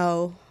it.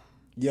 No.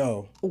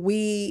 Yo.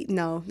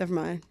 No, never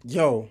mind.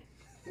 Yo,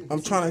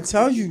 I'm trying to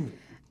tell you.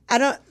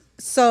 I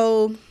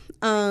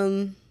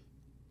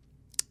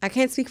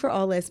can't speak for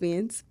all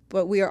lesbians,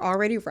 but we are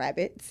already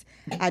rabbits.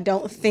 I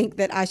don't think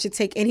that I should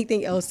take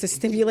anything else to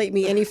stimulate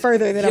me any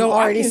further than I'm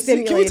already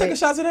stimulated. Can we take a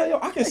shot to that? Yo,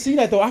 I can see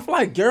that though. I feel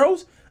like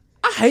girls,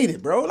 I hate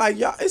it, bro. Like,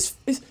 y'all,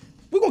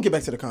 we're gonna get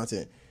back to the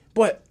content.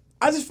 But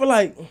I just feel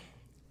like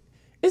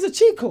it's a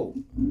cheat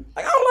code.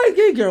 Like, I don't like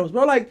gay girls,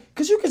 bro. Like,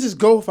 cause you can just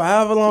go for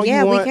however long you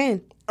want. Yeah, we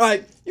can.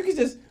 Like, you can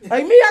just,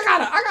 like me,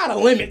 I got a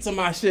limit to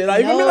my shit.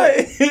 Like, you know what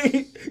I mean?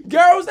 Like,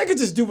 girls, they can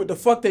just do what the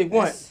fuck they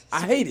want.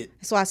 I hate it.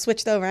 That's why I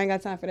switched over. I ain't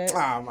got time for that.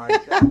 Oh, my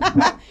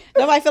God.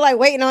 Nobody feel like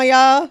waiting on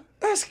y'all.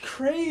 That's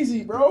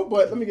crazy, bro.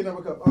 But let me get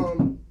another cup.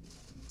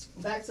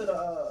 Back to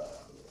the,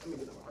 let me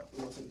get another cup. I'm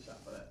gonna take a shot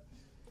for that.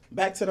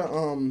 Back to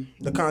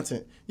the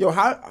content. Yo,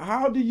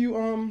 how do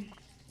you,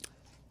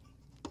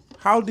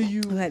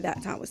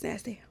 That time was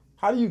nasty.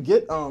 How do you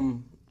get,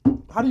 how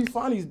do you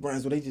find these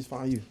brands, or they just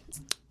find you?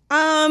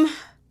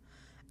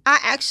 I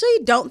actually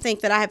don't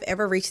think that I have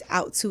ever reached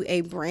out to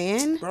a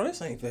brand. Bro,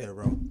 this ain't fair,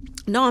 bro.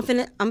 No,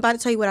 I'm about to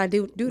tell you what I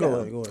do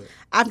though. Go ahead.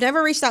 I've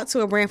never reached out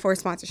to a brand for a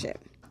sponsorship.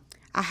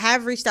 I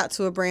have reached out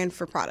to a brand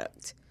for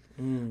product.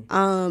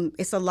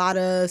 It's a lot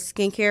of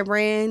skincare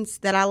brands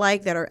that I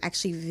like that are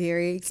actually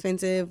very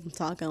expensive. I'm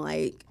talking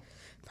like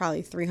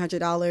probably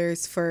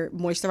 $300 for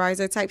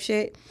moisturizer type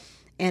shit.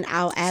 And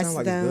I'll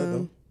ask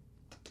them.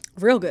 It's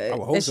good, real good. I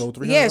would hope so.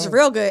 $300. Yeah, it's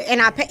real good.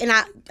 And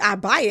I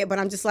buy it, but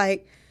I'm just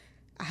like,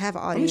 I have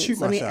an audience.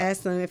 Let me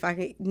ask them if I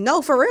can.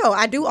 No, for real.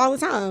 I do all the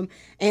time.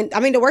 And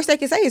I mean, the worst they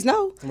can say is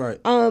no. Right.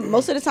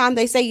 Most of the time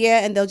they say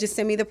yeah, and they'll just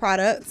send me the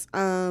products.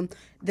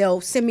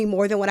 They'll send me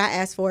more than what I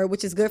asked for,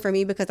 which is good for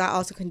me because I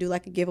also can do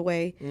like a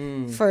giveaway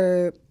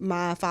for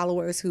my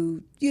followers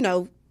who,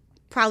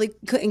 probably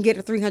couldn't get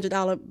a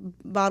 $300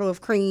 bottle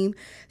of cream.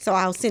 So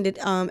I'll send it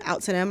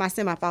out to them. I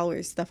send my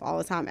followers stuff all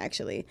the time,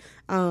 actually.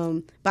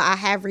 But I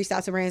have reached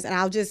out to brands, and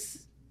I'll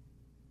just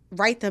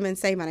write them and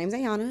say, my name's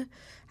Ayana.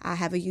 I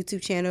have a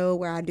YouTube channel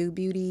where I do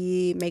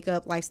beauty,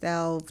 makeup,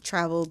 lifestyle,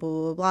 travel, blah,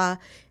 blah, blah.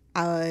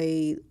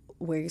 I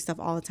wear your stuff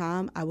all the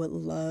time. I would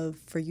love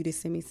for you to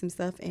send me some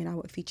stuff, and I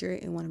would feature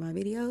it in one of my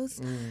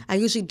videos. I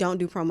usually don't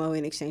do promo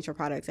in exchange for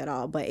products at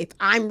all, but if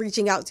I'm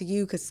reaching out to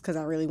you because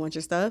I really want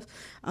your stuff.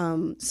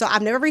 So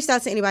I've never reached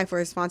out to anybody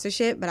for a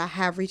sponsorship, but I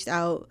have reached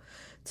out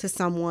to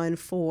someone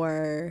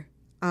for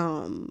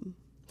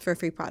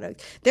free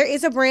product. There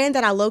is a brand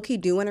that I low-key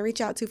do want to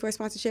reach out to for a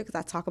sponsorship because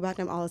I talk about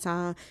them all the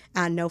time.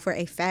 And I know for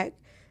a fact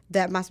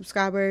that my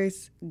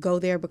subscribers go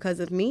there because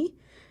of me.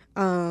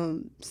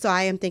 So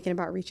I am thinking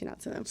about reaching out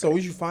to them. So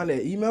would you find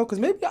that email? Because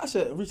maybe I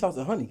should reach out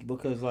to Honey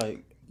because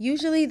like...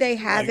 Usually they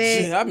have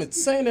it... Shit, I've been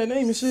saying that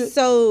name and shit.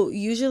 So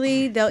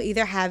usually they'll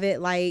either have it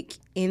like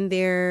in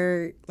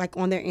their... Like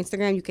on their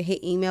Instagram, you can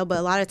hit email, but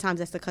a lot of times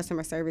that's the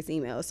customer service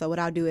email. So what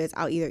I'll do is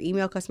I'll either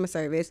email customer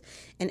service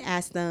and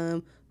ask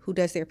them who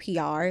does their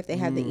PR, if they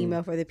have the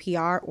email for the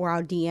PR, or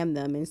I'll DM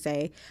them and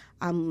say,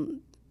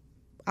 I'm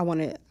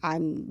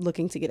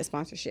looking to get a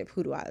sponsorship.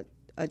 Who do I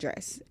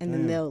address? And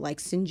then they'll like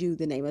send you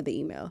the name of the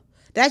email.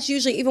 That's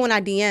usually, even when I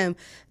DM,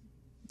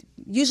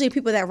 usually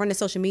people that run the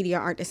social media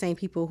aren't the same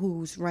people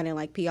who's running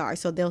like PR.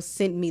 So they'll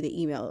send me the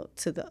email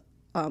to the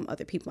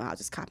other people, and I'll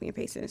just copy and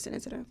paste it and send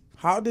it to them.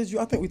 How did you,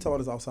 I think we talked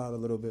this outside a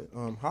little bit.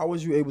 How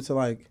was you able to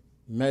like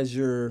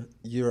measure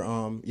your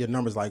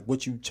numbers, like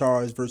what you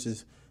charge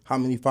versus how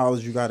many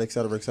followers you got, et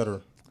cetera, et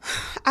cetera?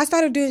 I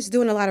started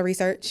doing a lot of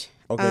research.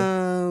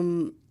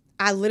 Okay.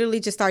 I literally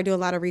just started doing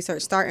a lot of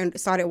research.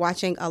 Started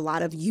watching a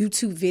lot of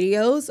YouTube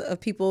videos of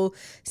people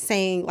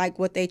saying like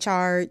what they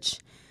charge.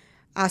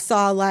 I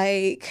saw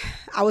like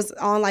I was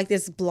on like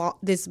this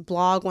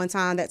blog one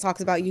time that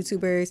talks about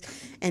YouTubers,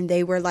 and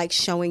they were like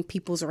showing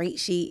people's rate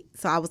sheet.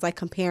 So I was like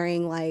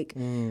comparing like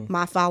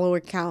my follower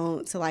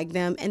count to like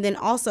them, and then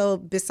also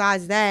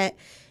besides that,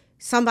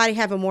 somebody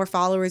having more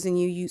followers than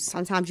you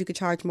sometimes you could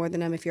charge more than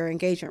them if your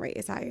engagement rate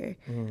is higher.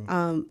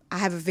 I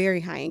have a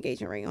very high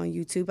engagement rate on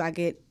YouTube. I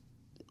get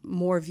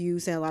more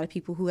views than a lot of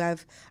people who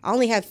have. I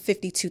only have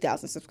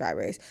 52,000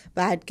 subscribers,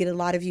 but I get a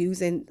lot of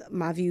views, and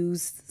my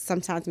views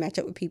sometimes match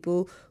up with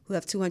people who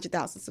have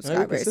 200,000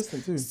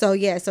 subscribers. So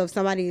yeah, so if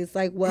somebody is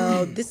like,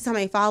 well, this is how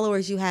many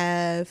followers you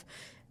have,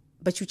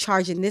 but you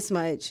charging this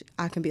much,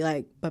 I can be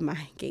like, but my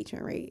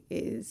engagement rate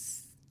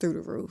is through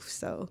the roof.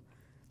 So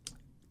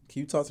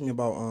can you talk to me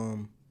about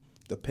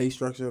the pay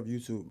structure of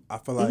YouTube? I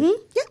feel like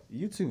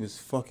YouTube is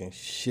fucking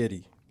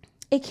shitty.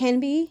 It can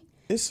be.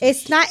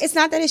 It's not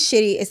that it's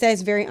shitty. It's that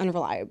it's very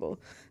unreliable.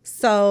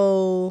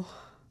 So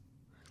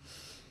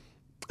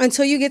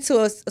until you get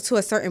to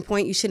a certain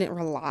point, you shouldn't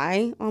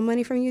rely on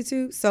money from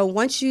YouTube. So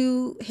once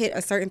you hit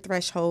a certain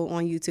threshold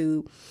on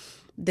YouTube,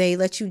 they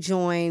let you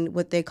join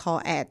what they call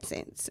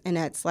AdSense, and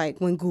that's like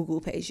when Google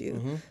pays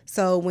you.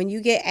 So when you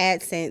get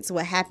AdSense,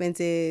 what happens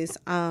is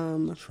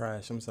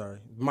trash. I'm sorry,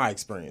 my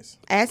experience.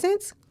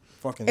 AdSense.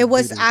 Fucking. It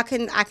was. I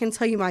can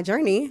tell you my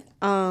journey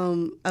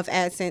of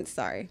AdSense.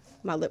 Sorry.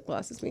 My lip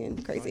gloss is being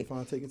crazy.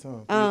 Fine, take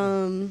your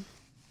time.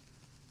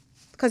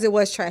 Because it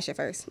was trash at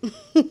first.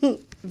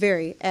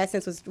 Very.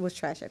 AdSense was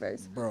trash at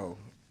first. Bro,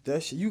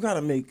 that shit, you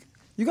gotta be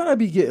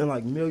getting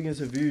like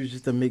millions of views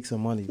just to make some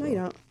money, bro. No, you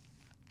don't.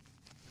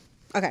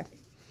 Okay.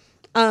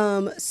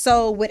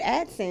 So with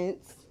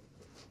AdSense,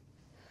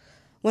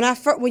 when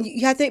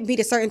you have to meet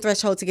a certain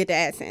threshold to get to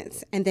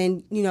AdSense, and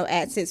then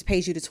AdSense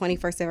pays you the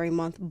 21st every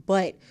month,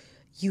 but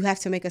you have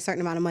to make a certain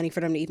amount of money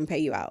for them to even pay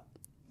you out.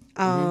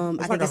 I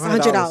think it's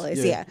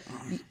 $100. Yeah.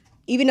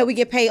 Even though we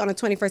get paid on the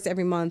 21st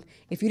every month,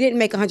 if you didn't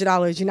make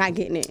 $100, you're not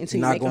getting it until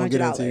you make $100.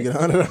 Get it until you get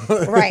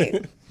 $100.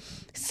 Right.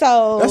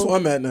 So that's what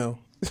I'm at now.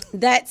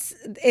 But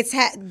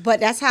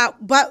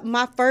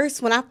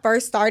when I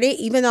first started,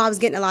 even though I was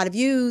getting a lot of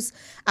views,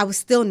 I was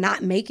still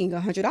not making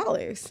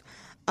 $100.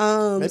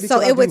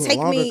 So it would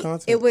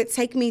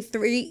take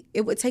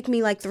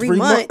me like 3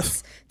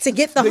 months to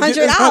get the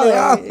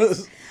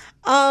 $100.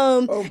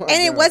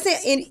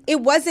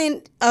 It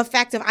wasn't a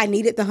fact of I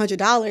needed the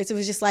 $100. It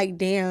was just like,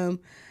 damn,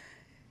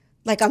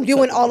 like I'm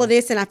doing all of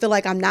this and I feel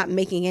like I'm not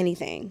making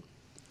anything.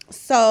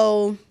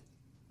 So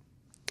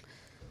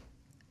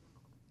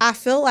I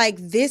feel like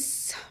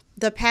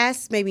the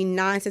past maybe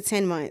 9 to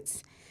 10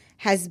 months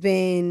has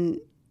been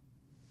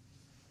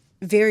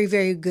very,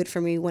 very good for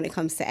me when it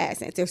comes to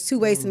AdSense. There's 2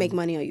 ways to make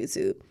money on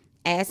YouTube: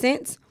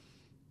 AdSense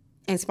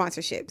and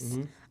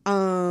sponsorships.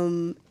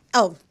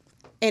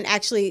 And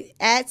actually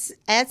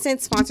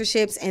AdSense,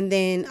 sponsorships, and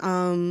then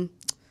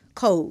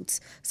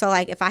codes. So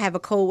like if I have a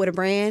code with a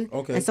brand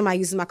and somebody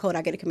uses my code,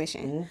 I get a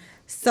commission.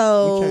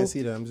 So we can't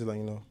see that. I'm just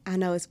letting you know. I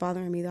know it's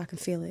bothering me though. I can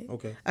feel it.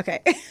 Okay.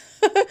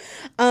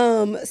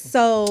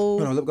 So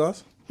you want a lip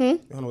gloss?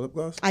 You want a lip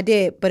gloss? I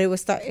did, but it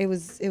was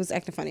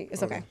acting funny.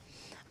 It's okay.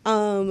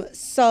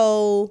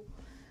 So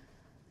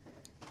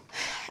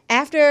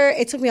after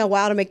it took me a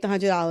while to make the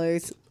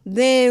 $100,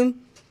 then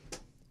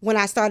when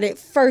I started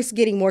first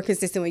getting more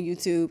consistent with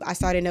YouTube, I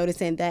started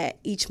noticing that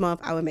each month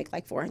I would make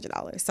like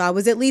 $400. So I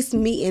was at least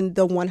meeting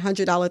the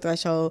 $100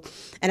 threshold,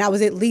 and I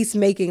was at least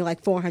making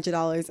like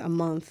 $400 a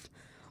month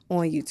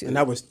on YouTube. And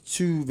that was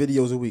 2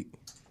 videos a week.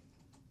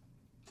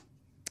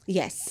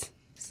 Yes.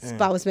 So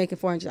I was making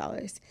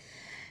 $400.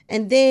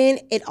 And then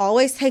it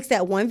always takes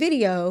that one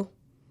video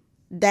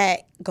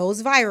that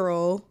goes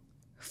viral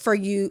for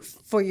your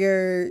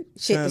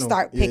shit to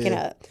start picking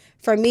up.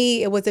 For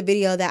me, it was a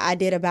video that I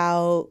did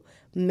about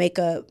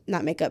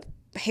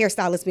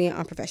hairstylists being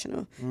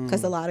unprofessional,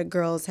 because a lot of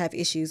girls have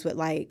issues with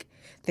like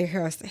their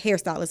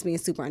hairstylists being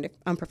super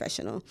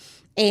unprofessional.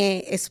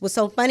 And what's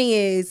so funny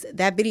is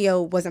that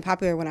video wasn't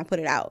popular when I put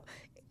it out.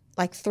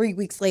 Like 3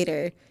 weeks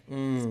later,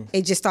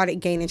 it just started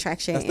gaining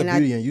traction. That's the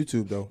beauty in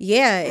YouTube, though.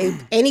 Yeah,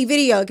 any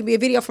video, it can be a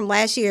video from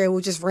last year, it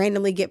will just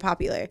randomly get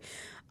popular.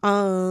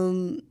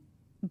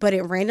 But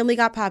it randomly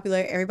got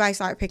popular. Everybody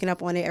started picking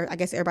up on it. I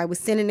guess everybody was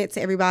sending it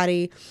to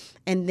everybody.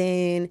 And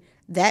then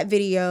when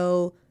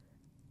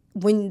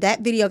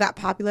that video got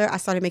popular, I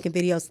started making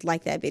videos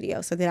like that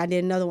video. So then I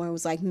did another one. It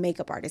was like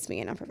makeup artists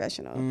being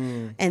unprofessional.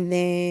 And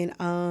then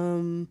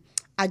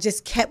I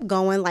just kept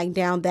going like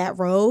down that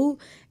road.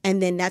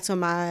 And then that's when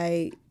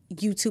my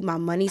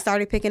money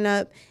started picking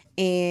up.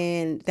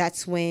 And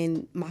that's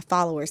when my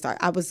followers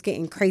started. I was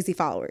getting crazy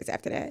followers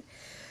after that.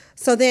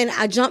 So then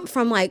I jumped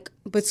from like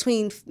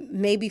between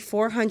maybe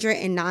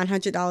 $400 and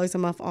 $900 a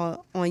month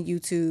on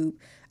YouTube.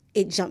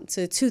 It jumped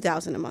to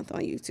 $2,000 a month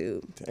on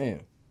YouTube.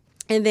 Damn.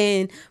 And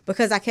then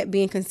because I kept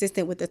being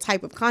consistent with the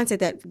type of content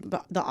that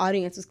the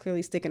audience was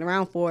clearly sticking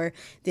around for,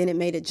 then it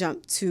made a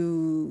jump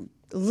to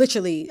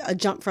literally a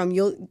jump from,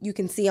 you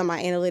can see on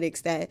my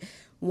analytics that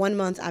 1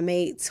 month I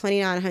made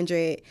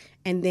 $2,900,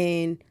 and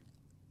then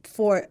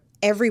for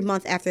every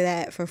month after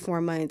that for 4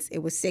 months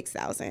it was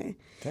 $6,000.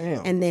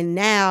 Damn. And then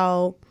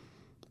now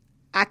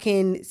I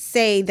can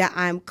say that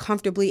I'm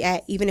comfortably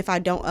at, even if I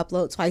don't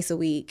upload twice a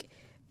week,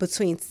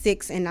 between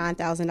 $6,000 and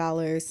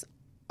 $9,000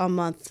 a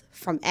month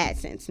from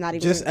AdSense. Not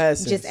even just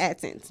AdSense. Just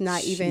AdSense.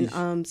 Not even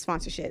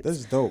sponsorships. This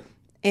is dope.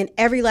 And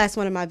every last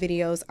one of my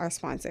videos are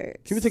sponsored.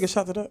 Can we take a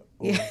shot to that?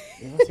 Yeah.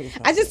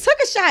 I just took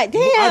a shot.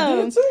 Damn. I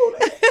did too.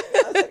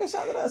 Take a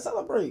shot of that.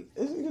 Celebrate.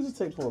 You can just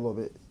pour a little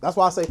bit. That's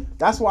why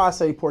I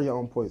say pour your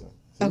own poison.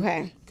 See?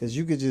 Okay. Because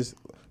you could just.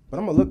 But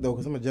I'm gonna look though,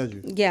 because I'm gonna judge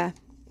you. Yeah.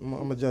 I'm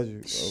gonna judge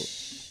you.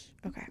 So.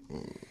 Okay.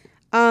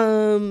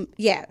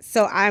 Yeah.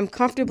 So I'm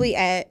comfortably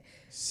at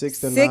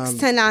 6,000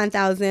 to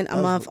 9,000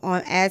 a month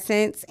on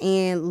AdSense,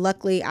 and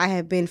luckily I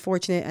have been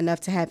fortunate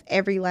enough to have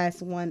every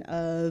last one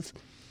of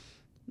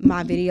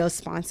my videos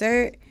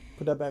sponsored.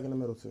 Put that back in the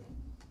middle too.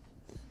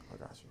 I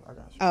got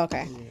you. Oh,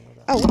 okay.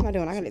 Yeah, what am I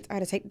doing? I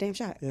gotta take the damn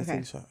shot. Yeah, okay.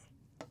 Take a shot.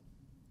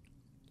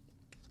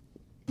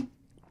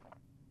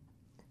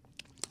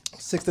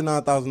 6,000 to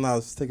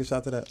 9,000. Take a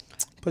shot to that.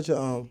 Put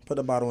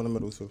the bottle in the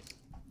middle too.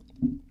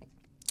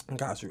 I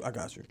got you.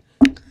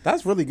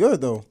 That's really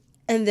good though.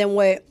 And then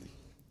what?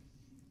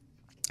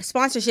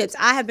 Sponsorships,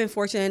 I have been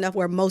fortunate enough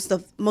where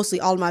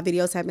mostly all of my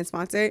videos have been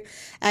sponsored.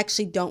 I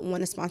actually don't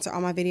want to sponsor all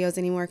my videos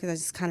anymore because I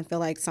just kind of feel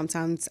like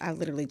sometimes I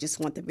literally just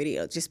want the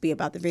video just be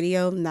about the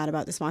video, not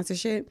about the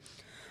sponsorship.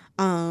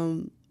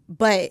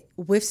 But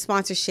with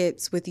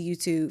sponsorships with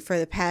YouTube for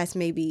the past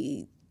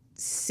maybe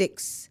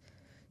 6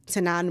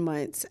 to 9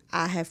 months,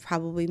 I have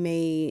probably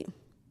made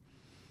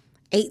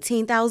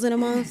 18,000 a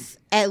month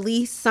at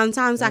least.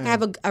 Sometimes I can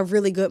have a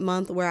really good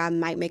month where I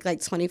might make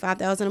like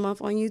 25,000 a month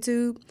on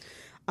YouTube.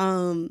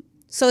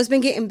 So it's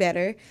been getting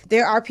better.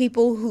 There are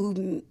people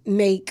who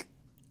make,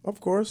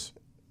 of course,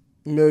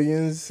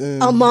 millions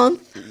a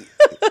month,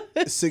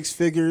 6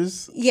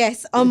 figures.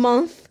 Yes, a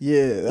month.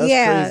 Yeah,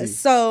 that's crazy.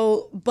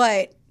 So,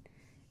 but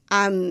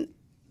I'm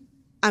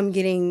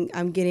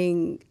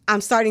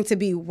starting to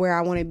be where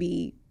I want to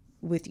be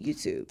with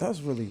YouTube. That's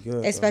really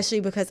good.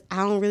 Especially because I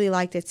don't really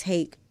like to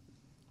take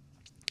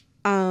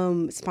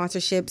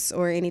sponsorships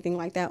or anything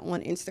like that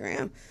on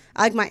Instagram.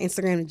 I like my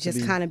Instagram to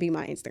just kind of be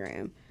my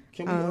Instagram.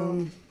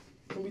 Can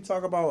we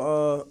talk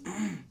about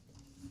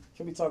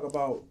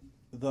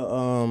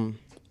the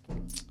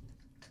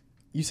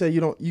you say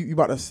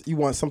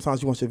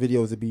sometimes you want your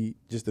videos to be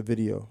just a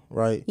video,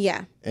 right?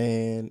 Yeah.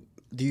 And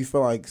do you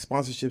feel like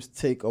sponsorships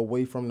take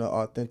away from the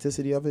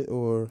authenticity of it,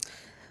 or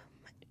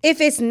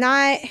if it's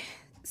not?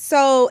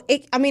 So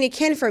it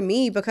can for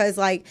me, because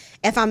like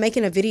if I'm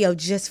making a video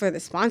just for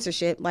the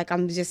sponsorship, like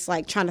I'm just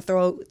like trying to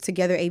throw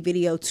together a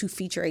video to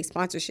feature a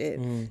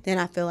sponsorship, then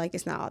I feel like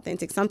it's not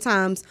authentic.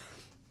 Sometimes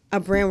a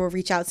brand will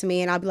reach out to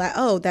me and I'll be like,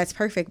 oh, that's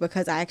perfect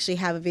because I actually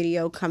have a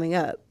video coming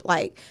up.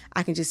 Like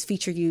I can just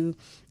feature you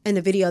in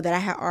the video that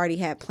I already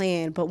had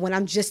planned. But when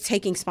I'm just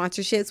taking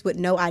sponsorships with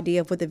no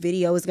idea of what the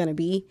video is going to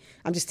be,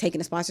 I'm just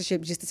taking a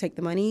sponsorship just to take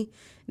the money,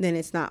 then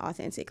it's not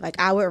authentic. Like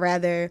I would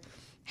rather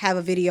have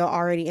a video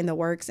already in the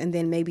works and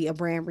then maybe a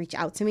brand reach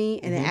out to me.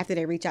 And then after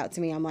they reach out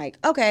to me, I'm like,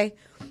 okay,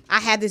 I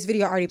have this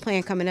video already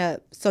planned coming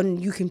up, so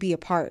you can be a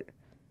part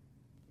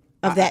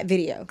of that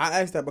video.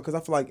 I asked that because I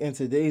feel like in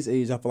today's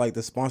age, I feel like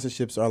the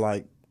sponsorships are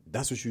like,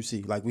 that's what you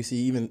see. Like we see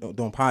even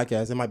doing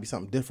podcasts, it might be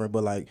something different,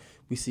 but like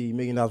we see $1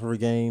 million per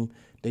game.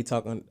 They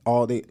talking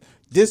all day.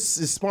 This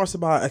is sponsored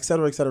by et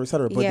cetera, et cetera, et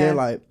cetera. But then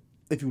like,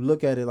 if you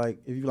look at it, like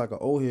if you like an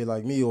old head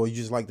like me, or you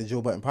just like the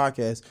Joe Budden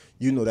podcast,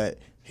 you know that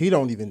he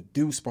don't even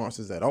do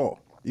sponsors at all.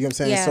 You know what I'm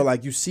saying? Yeah. So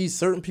like you see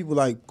certain people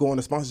like go on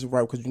the sponsorship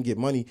route because you can get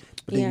money,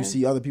 but then you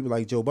see other people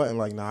like Joe Budden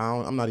like,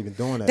 nah, I'm not even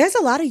doing that. There's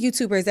a lot of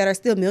YouTubers that are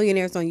still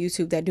millionaires on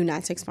YouTube that do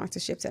not take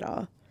sponsorships at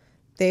all.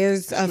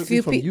 There's a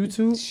few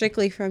people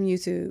strictly from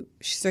YouTube.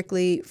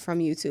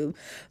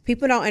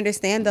 People don't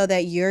understand though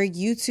that your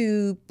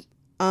YouTube,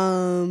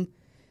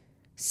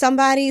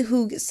 somebody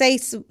who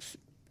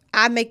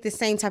I make the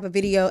same type of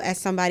video as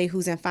somebody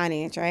who's in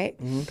finance, right?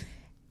 Mm-hmm.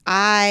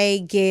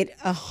 I get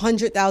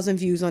 100,000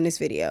 views on this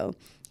video.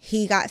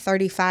 He got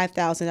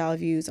 35,000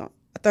 views on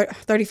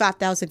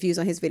 35,000 views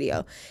on his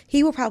video.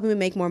 He will probably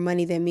make more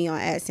money than me on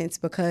AdSense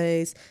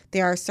because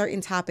there are certain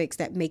topics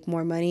that make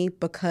more money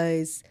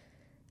because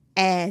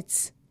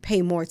ads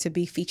pay more to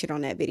be featured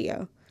on that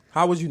video.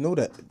 How would you know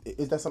that?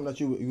 Is that something that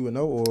you would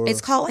know? Or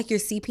it's called like your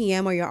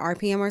CPM or your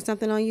RPM or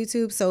something on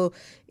YouTube. So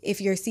if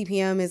your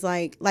CPM is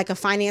like a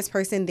finance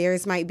person,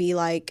 theirs might be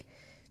like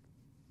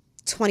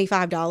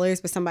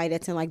 $25, but somebody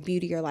that's in like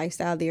beauty or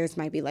lifestyle, theirs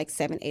might be like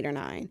 7, 8, or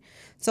 9.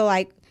 So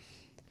like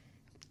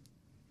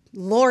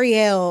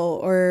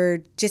L'Oreal or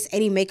just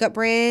any makeup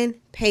brand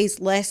pays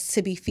less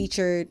to be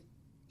featured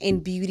in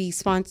beauty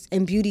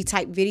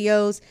type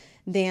videos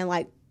than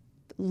like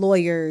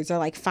lawyers or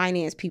like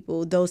finance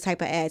people. Those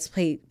type of ads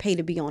pay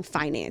to be on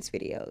finance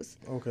videos.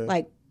 Okay.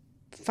 Like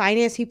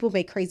finance people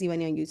make crazy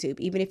money on YouTube.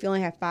 Even if you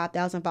only have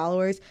 5,000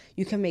 followers,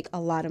 you can make a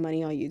lot of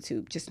money on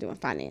YouTube just doing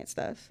finance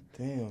stuff.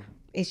 Damn.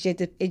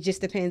 It just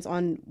depends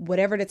on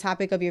whatever the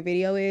topic of your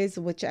video is,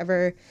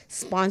 whichever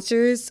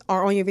sponsors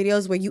are on your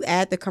videos where you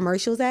add the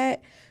commercials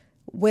at,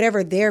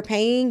 whatever they're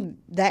paying,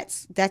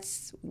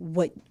 that's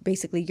what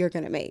basically you're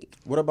going to make.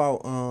 What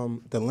about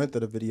the length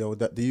of the video?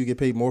 Do you get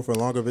paid more for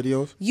longer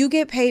videos? You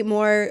get paid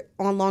more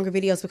on longer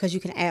videos because you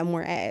can add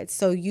more ads.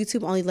 So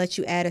YouTube only lets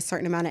you add a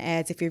certain amount of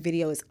ads if your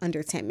video is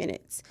under 10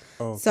 minutes.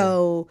 Okay.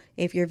 So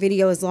if your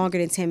video is longer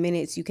than 10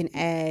 minutes, you can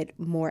add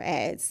more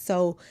ads.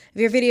 So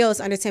if your video is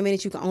under 10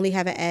 minutes, you can only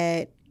have an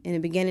ad in the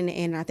beginning and the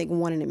end, and I think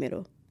one in the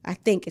middle. I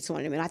think it's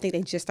 20 minutes. I think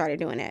they just started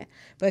doing that.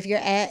 But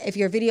if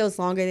your video is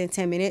longer than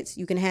 10 minutes,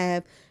 you can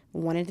have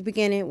one at the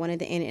beginning, one at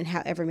the end, and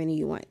however many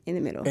you want in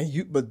the middle.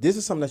 But this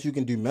is something that you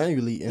can do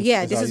manually.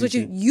 This is what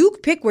you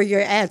pick where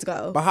your ads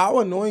go. But how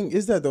annoying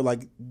is that though?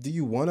 Like, do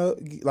you want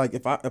to, like,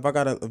 if I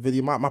got a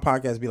video, my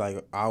podcast be like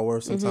an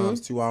hour,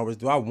 sometimes 2 hours.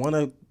 Do I want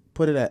to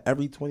put it at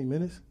every 20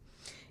 minutes?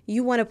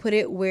 You want to put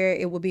it where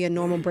it will be a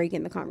normal break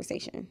in the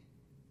conversation.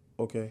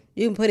 Okay.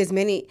 You can put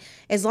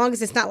as long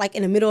as it's not like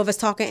in the middle of us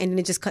talking and then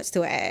it just cuts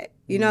to an ad.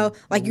 You know,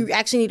 like you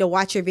actually need to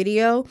watch your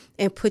video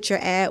and put your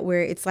ad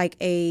where it's like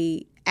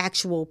a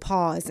actual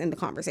pause in the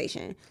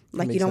conversation.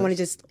 Like you don't want to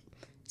just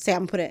say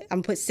I'm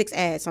gonna put 6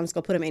 ads, so I'm just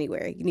gonna put them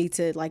anywhere. You need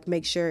to like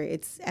make sure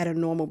it's at a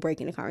normal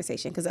break in the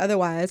conversation, because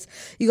otherwise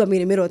you're gonna be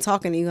in the middle of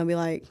talking and you're gonna be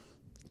like,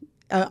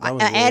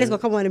 an ad is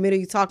gonna come on in the middle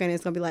of you talking and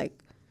it's gonna be like,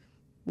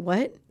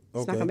 what?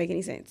 It's not gonna make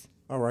any sense.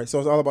 All right, so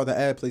it's all about the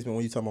ad placement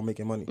when you talk about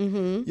making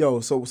money. Yo,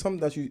 so something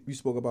that you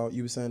spoke about,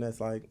 you were saying that's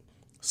like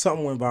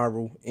something went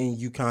viral and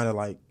you kind of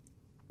like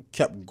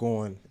kept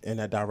going in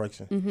that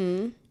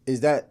direction.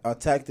 Is that a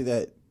tactic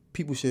that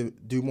people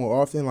should do more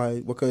often?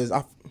 Like, because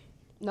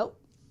Nope.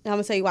 I'm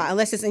gonna tell you why.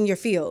 Unless it's in your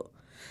field,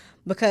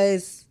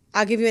 because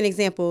I'll give you an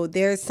example.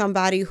 There's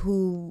somebody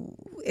who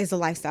is a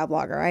lifestyle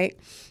blogger, right?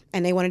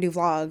 And they want to do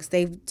vlogs.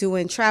 They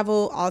doing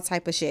travel, all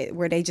type of shit,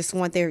 where they just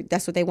want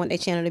that's what they want their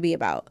channel to be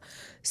about.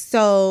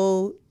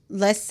 So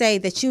let's say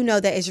that you know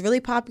that it's really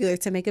popular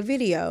to make a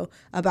video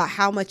about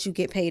how much you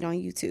get paid on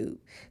YouTube.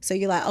 So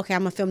you're like, okay,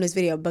 I'm gonna film this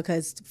video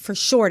because for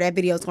sure that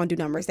video is gonna do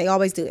numbers. They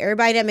always do.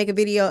 Everybody that make a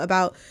video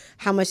about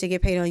how much they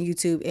get paid on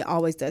YouTube, it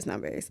always does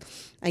numbers.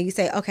 And you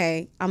say,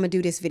 okay, I'm gonna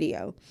do this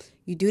video.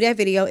 You do that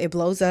video, it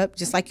blows up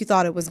just like you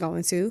thought it was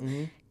going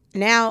to.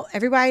 Now,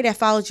 everybody that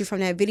followed you from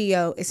that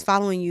video is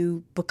following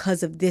you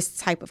because of this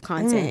type of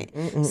content.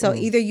 So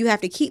either you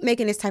have to keep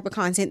making this type of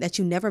content that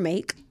you never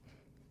make,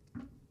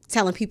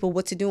 telling people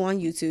what to do on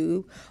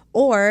YouTube,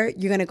 or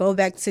you're going to go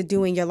back to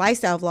doing your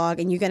lifestyle vlog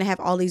and you're going to have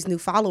all these new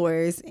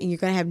followers and you're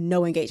going to have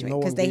no engagement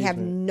because they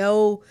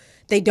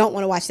don't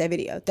want to watch that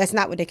video. That's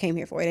not what they came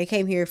here for. They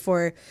came here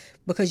for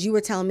because you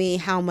were telling me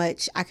how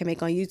much I can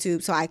make on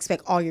YouTube, so I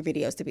expect all your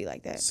videos to be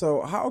like that.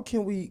 So how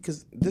can we,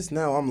 because this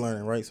now I'm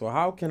learning, right? So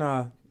how can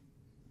I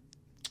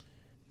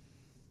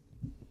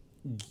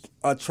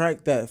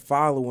attract that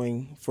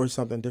following for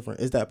something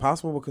different? Is that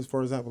possible? Because,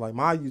 for example, like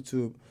my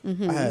YouTube,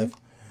 I have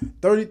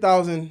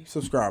 30,000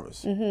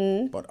 subscribers,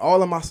 but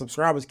all of my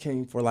subscribers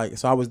came for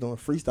so I was doing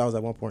freestyles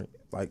at one point.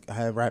 Like I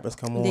had rappers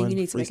come on. Then you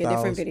need to make a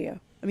different video.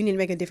 You need to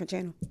make a different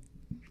channel.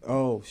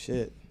 Oh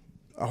shit.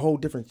 A whole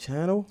different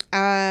channel?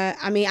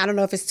 I mean, I don't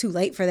know if it's too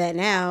late for that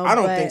now. I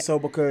don't think so,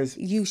 because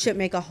you should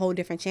make a whole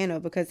different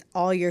channel because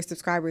all your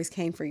subscribers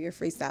came for your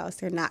freestyles.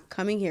 They're not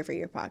coming here for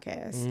your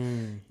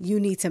podcast. You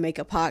need to make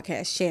a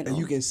podcast channel. And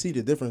you can see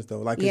the difference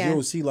though. Like, 'cause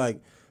you'll see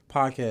like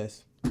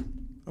podcasts.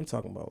 I'm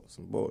talking about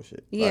some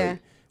bullshit. Yeah.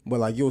 But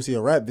like you'll see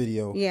a rap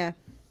video. Yeah.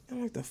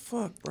 I'm like, the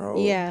fuck, bro?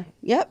 Yeah.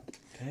 Yep.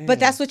 Damn. But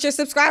that's what your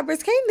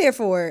subscribers came there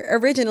for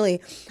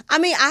originally. I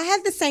mean, I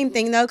had the same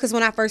thing though, because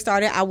when I first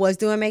started, I was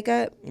doing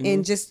makeup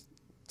and just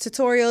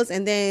tutorials.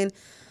 And then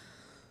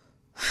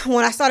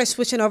when I started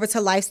switching over to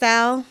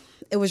lifestyle,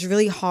 it was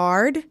really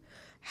hard.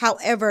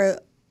 However,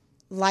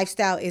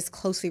 lifestyle is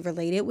closely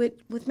related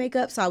with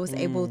makeup. So I was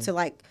able to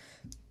like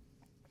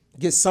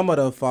get some of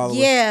the followers.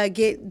 Yeah,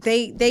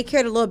 they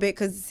cared a little bit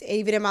because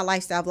even in my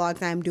lifestyle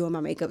vlogs, I'm doing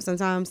my makeup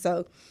sometimes.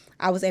 So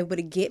I was able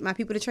to get my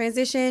people to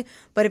transition.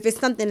 But if it's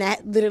something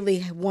that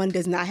literally one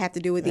does not have to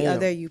do with the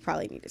other, you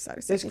probably need to start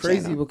a second channel.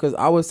 It's crazy because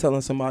I was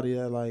telling somebody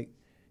that like,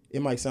 it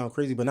might sound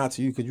crazy, but not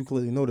to you because you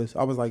clearly know this.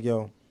 I was like,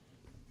 yo,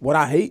 what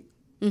I hate,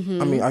 I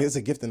mean, it's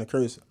a gift and a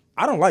curse.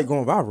 I don't like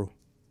going viral.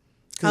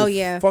 Oh,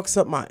 yeah. It fucks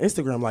up my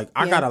Instagram. Like,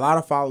 I got a lot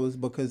of followers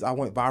because I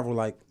went viral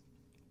like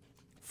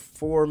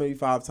 4, maybe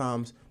 5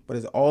 times. But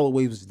it's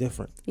always was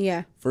different.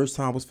 Yeah. First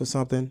time was for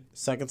something.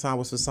 Second time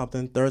was for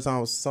something. Third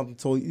time was something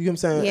totally. You know what I'm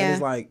saying? Yeah. And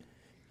it's like,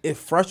 it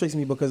frustrates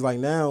me because like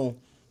now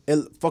it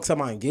fucks up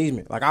my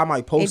engagement. Like I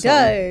might post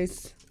something. It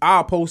does.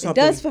 I'll post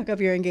something. It does fuck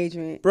up your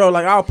engagement. Bro,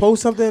 like I'll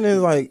post something and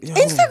it's like. Yo.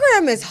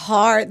 Instagram is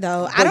hard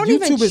though. I don't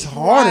even try. YouTube is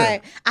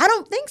harder. I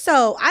don't think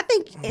so. I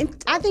think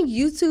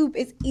YouTube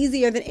is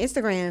easier than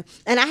Instagram.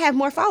 And I have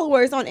more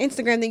followers on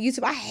Instagram than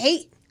YouTube. I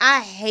hate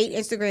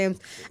Instagram's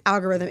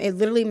algorithm. It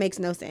literally makes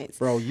no sense.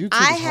 Bro, YouTube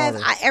is harder.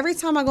 Every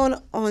time I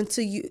go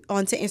onto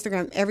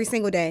Instagram every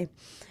single day,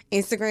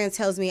 Instagram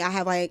tells me I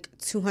have like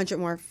 200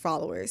 more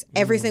followers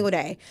every single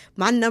day.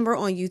 My number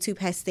on YouTube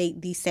has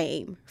stayed the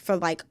same for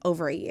like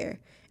over a year.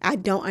 I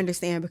don't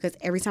understand because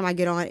every time I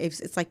get on,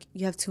 it's like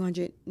you have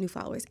 200 new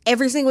followers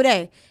every single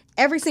day.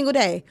 Every single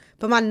day.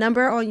 But my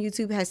number on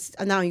YouTube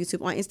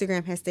on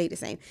Instagram has stayed the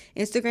same.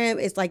 Instagram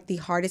is like the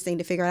hardest thing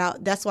to figure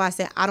out. That's why I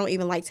said I don't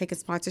even like taking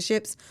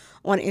sponsorships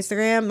on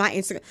Instagram. My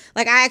Instagram,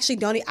 like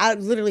I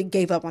literally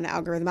gave up on the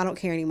algorithm. I don't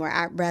care anymore.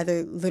 I'd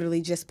rather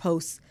literally just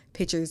post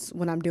pictures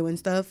when I'm doing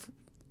stuff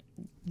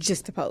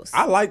just to post.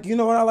 You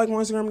know what I like on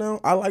Instagram now?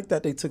 I like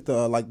that they took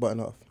the like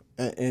button off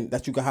and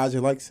that you can hide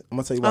your likes. I'm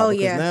going to tell you why.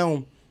 Because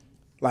now,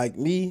 like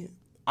me,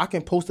 I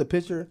can post a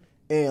picture,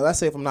 and let's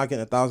say if I'm not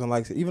getting 1,000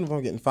 likes, even if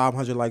I'm getting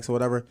 500 likes or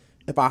whatever,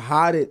 if I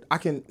hide it, I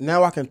can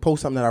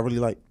post something that I really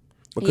like.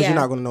 Because you're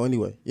not going to know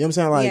anyway. You know what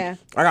I'm saying? Like,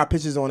 I got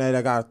pictures on there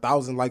that got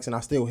 1,000 likes and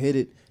I still hit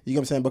it. You know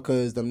what I'm saying?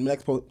 Because the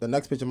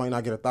next picture might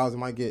not get 1,000,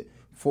 might get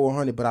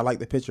 400, but I like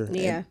the picture.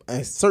 Yeah.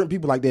 And certain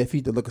people like their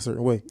feet to look a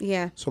certain way.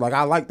 Yeah. So, like,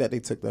 I like that they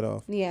took that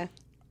off. Yeah.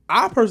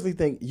 I personally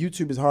think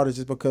YouTube is harder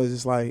just because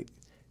it's like,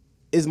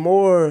 it's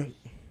more,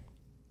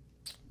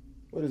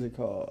 what is it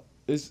called?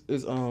 It's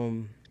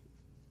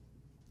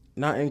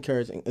not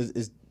encouraging.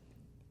 It's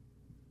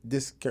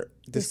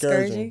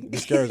discouraging.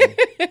 Discouraging.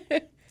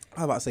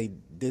 I was about to say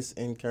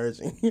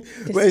disencouraging.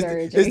 But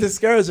it's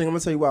discouraging. I'm going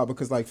to tell you why.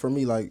 Because, like, for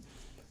me, like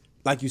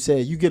you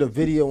said, you get a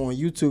video on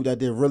YouTube that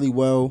did really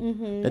well,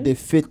 that did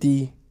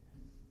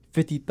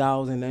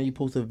 50,000. Now you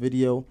post a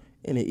video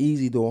and it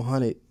easy to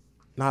 100,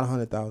 not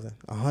 100,000,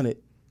 100.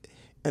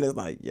 And it's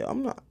like, yeah,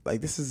 I'm not,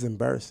 like, this is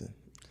embarrassing.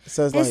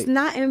 So it's like,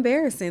 not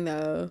embarrassing,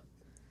 though.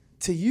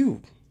 To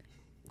you.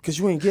 Because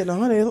you ain't getting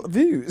 100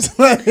 views.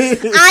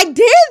 I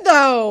did,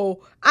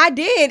 though. I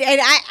did.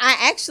 And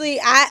I actually,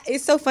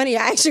 it's so funny.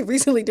 I actually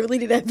recently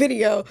deleted that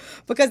video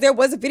because there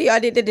was a video I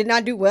did that did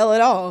not do well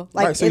at all.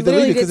 Like, right, so it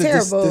literally did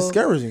terrible. It's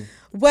discouraging.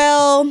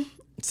 Well,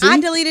 see?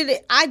 I deleted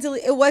it.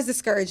 It was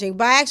discouraging,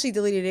 but I actually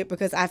deleted it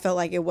because I felt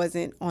like it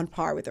wasn't on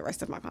par with the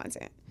rest of my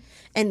content.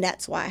 And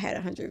that's why I had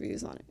 100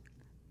 views on it.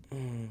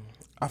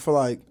 I feel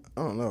like,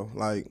 I don't know,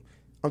 like,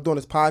 I'm doing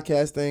this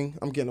podcast thing.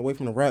 I'm getting away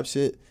from the rap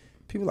shit.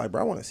 People are like,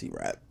 bro, I want to see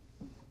rap.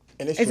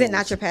 And is it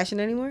not your passion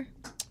anymore?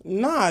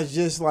 Nah, it's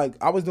just like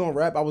I was doing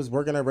rap. I was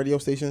working at a radio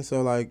station,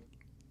 so like,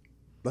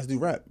 let's do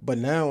rap. But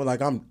now,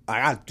 like,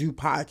 I do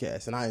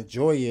podcasts and I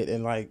enjoy it,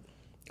 and like,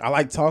 I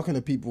like talking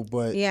to people.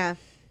 But yeah,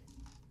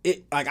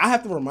 it like I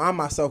have to remind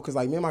myself because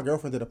like me and my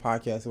girlfriend did a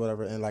podcast or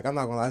whatever, and like I'm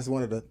not gonna lie, it's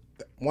one of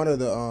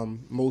the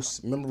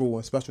most memorable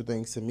and special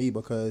things to me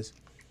because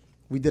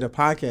we did a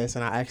podcast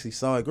and I actually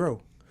saw it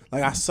grow.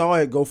 Like I saw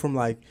it go from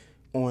like.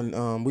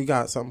 We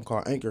got something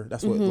called Anchor.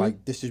 That's what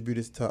like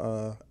distributed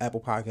to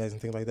Apple Podcasts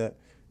and things like that.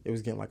 It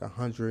was getting like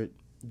 100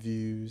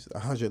 views,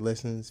 100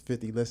 listens,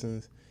 50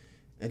 listens,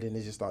 and then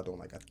it just started doing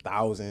like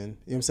 1,000. You know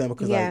what I'm saying?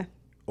 Because like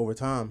over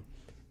time,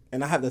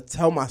 and I have to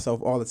tell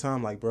myself all the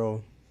time, like,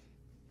 bro,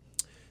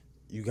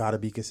 you gotta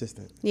be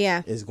consistent.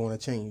 Yeah, it's going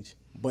to change,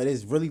 but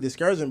it's really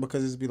discouraging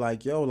because it's be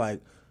like, yo,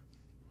 like,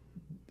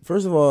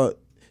 first of all,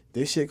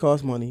 this shit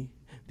costs money.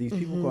 These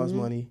people cost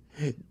money.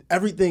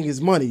 Everything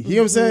is money. You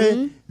know what I'm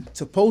saying?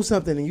 To post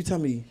something and you tell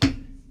me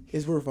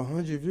it's worth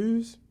 100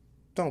 views,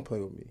 don't play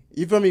with me.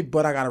 You feel me?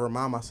 But I got to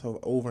remind myself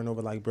over and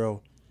over, like,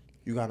 bro,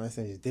 you got to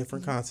understand it's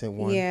different content,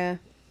 one. Yeah.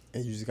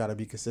 And you just got to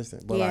be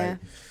consistent. But, like,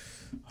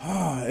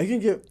 it can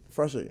get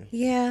frustrating.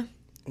 Yeah.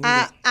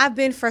 I've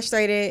been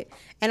frustrated.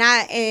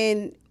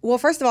 And well,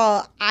 first of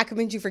all, I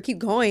commend you for keep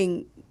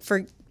going,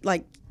 for,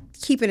 like,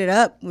 keeping it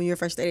up when you're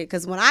frustrated,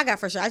 because when I got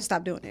frustrated, I just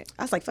stopped doing it.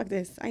 I was like, fuck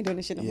this, I ain't doing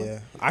this shit no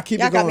more. I keep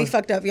y'all it going. Got me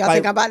fucked up. Y'all like,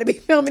 think I'm about to be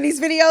filming these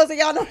videos and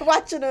y'all not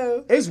watching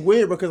them. It's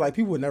weird because like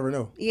people would never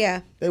know.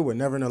 Yeah, they would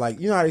never know.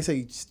 Like, you know how they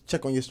say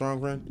check on your strong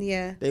friend?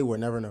 Yeah, they would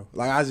never know.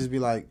 Like, I just be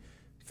like,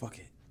 fuck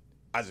it,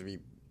 I just be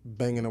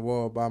banging the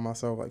wall by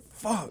myself like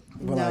fuck,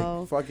 but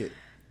like fuck it.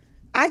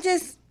 I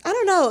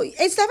don't know,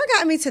 it's never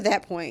gotten me to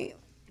that point.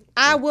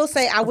 I will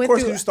say I went through.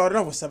 Of course, you started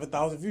off with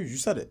 7,000 views. You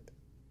said it.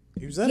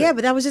 Yeah,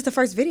 but that was just the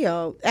first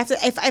video. After,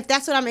 if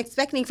that's what I'm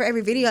expecting for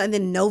every video, and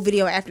then no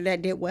video after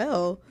that did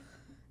well,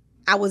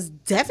 I was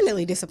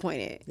definitely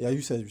disappointed. Yeah,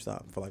 you said you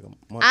stopped for like a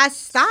month. I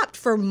stopped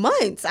for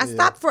months. I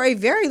stopped for a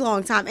very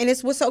long time. And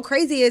what's so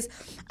crazy is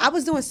I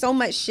was doing so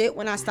much shit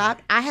when I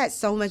stopped. I had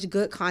so much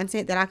good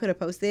content that I could have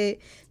posted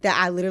that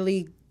I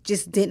literally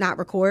just did not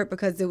record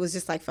because it was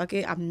just like, fuck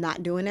it, I'm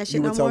not doing that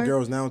shit no more. You would tell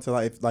girls now to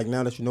like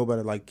now that you know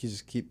better, like, you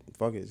just keep,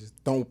 fuck it,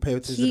 just don't pay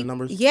attention to the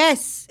numbers.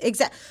 Yes,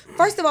 exactly.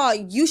 First of all,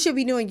 you should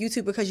be doing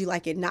YouTube because you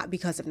like it, not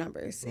because of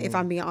numbers, if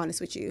I'm being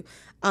honest with you.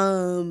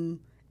 And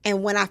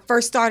when I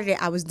first started it,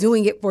 I was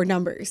doing it for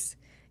numbers.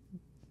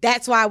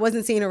 That's why I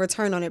wasn't seeing a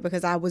return on it,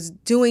 because I was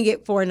doing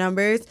it for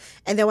numbers.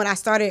 And then when I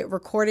started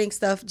recording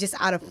stuff just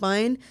out of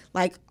fun,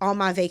 like on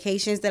my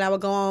vacations that I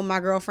would go on, my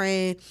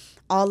girlfriend,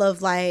 all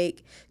of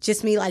like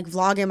just me like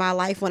vlogging my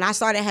life, when I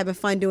started having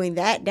fun doing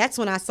that, that's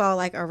when I saw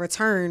like a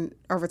return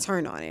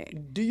on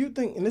it. Do you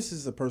think, and this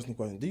is a personal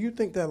question, do you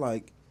think that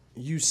like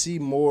you see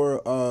more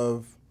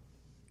of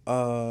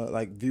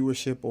like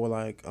viewership or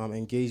like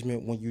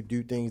engagement when you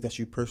do things that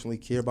you personally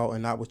care about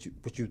and not what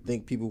you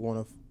think people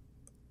want to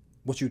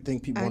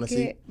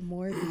see? I get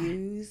more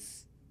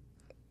views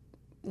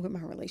with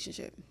my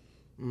relationship.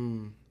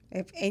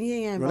 If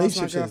anything that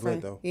involves my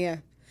girlfriend, lit, yeah,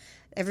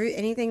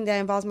 anything that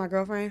involves my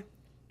girlfriend,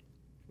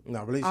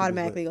 no, relationship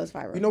automatically goes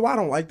viral. You know why I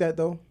don't like that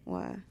though?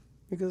 Why?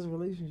 Because of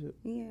relationship.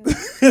 Yeah.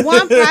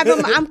 Well,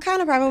 I'm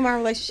kind of private with my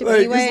relationship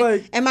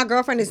anyway. And my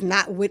girlfriend is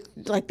not with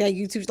like that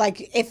YouTube.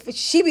 Like, if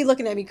she be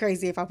looking at me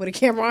crazy if I put a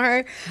camera on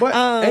her. But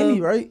Amy,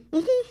 right?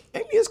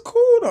 Amy is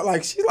cool though.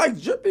 Like, she like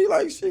drippy.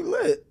 Like, she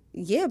lit.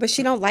 Yeah, but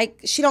she don't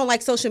like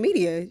social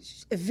media.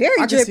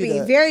 Very drippy,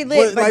 very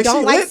lit, but like,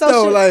 don't like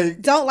social.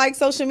 Don't like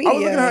social media. I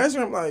was looking at her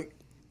Instagram like,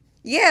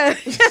 Yeah,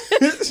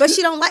 but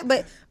she don't like.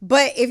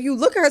 But if you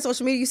look at her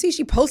social media, you see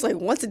she posts like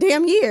once a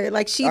damn year.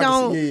 Like she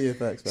don't.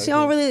 Facts, she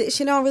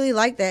don't really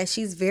like that.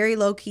 She's very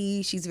low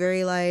key. She's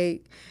very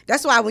like.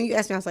 That's why when you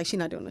asked me, I was like, she's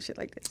not doing no shit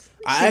like this.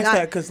 I asked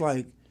that because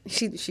like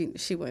she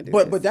wouldn't do.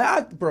 But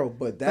that, bro.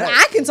 But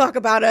I can talk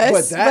about us.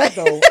 But that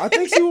though, I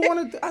think she would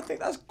want to. I think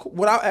that's cool.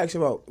 What I'll ask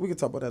you about. We can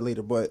talk about that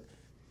later. But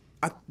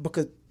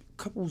because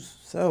couples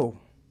sell.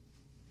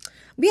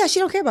 Yeah, she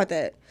don't care about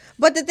that.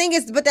 But the thing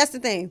is, that's the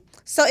thing.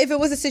 So if it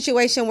was a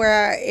situation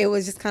where it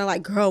was just kind of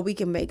like, girl, we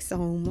can make so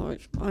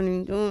much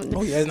money doing this.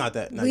 Oh yeah, it's not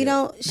that. We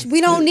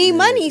don't need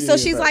money. So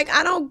she's like,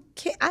 I don't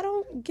care. I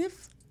don't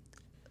give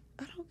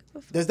a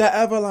fuck. Does that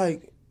ever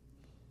like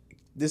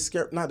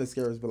not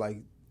discourage, but like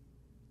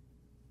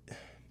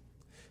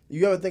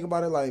you ever think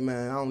about it like,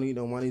 man, I don't need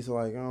no money, so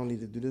like I don't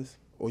need to do this?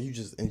 Or you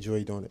just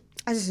enjoy doing it?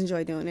 I just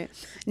enjoy doing it.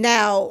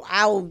 Now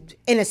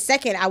in a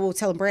second I will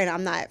tell Brandon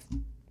I'm not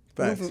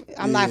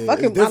I'm not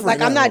fucking.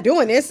 I'm not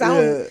doing this.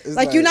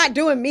 Like you're not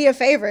doing me a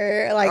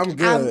favor. Like I'm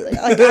good.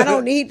 I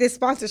don't need this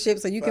sponsorship.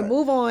 So you can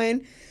move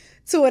on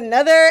to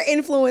another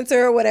influencer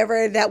or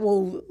whatever that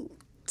will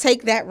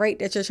take that rate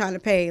that you're trying to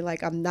pay.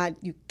 Like I'm not.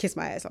 You kiss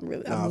my ass. I'm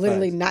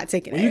literally not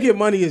taking it. When you get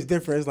money, it's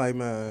different. It's like,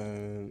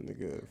 man,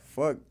 nigga,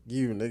 fuck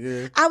you,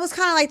 nigga. I was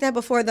kind of like that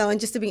before though, and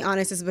just to be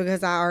honest, it's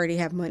because I already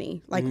have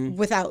money. Like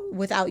without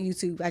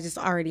YouTube, I just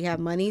already have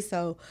money.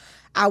 So.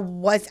 I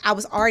was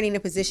already in a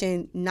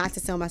position not to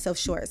sell myself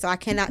short. So I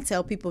cannot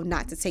tell people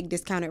not to take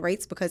discounted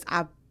rates because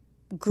I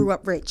grew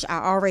up rich. I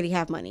already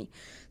have money.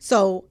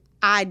 So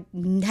I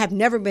have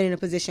never been in a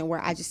position where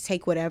I just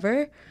take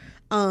whatever.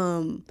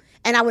 And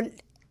I would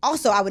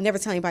never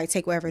tell anybody to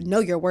take whatever. Know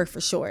your worth for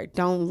sure.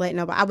 Don't let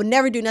nobody. I would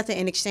never do nothing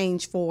in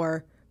exchange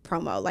for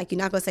promo. Like you're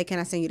not gonna say, "Can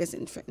I send you this?"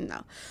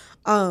 No.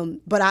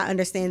 But I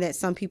understand that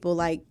some people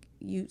like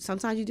you.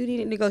 Sometimes you do need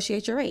to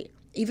negotiate your rate.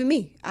 Even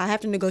me, I have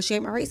to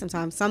negotiate my rate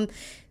sometimes. Some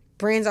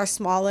brands are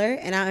smaller,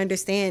 and I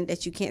understand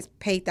that you can't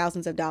pay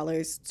thousands of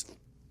dollars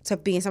to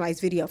be in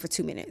somebody's video for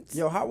 2 minutes.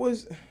 Yo,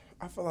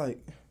 I feel like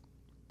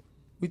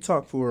we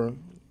talked for,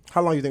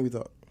 how long you think we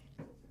talked?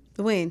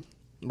 When?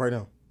 Right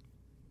now.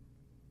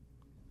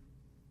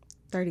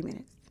 30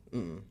 minutes.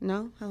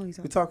 No? How long you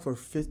talking? We talked for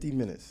 50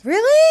 minutes.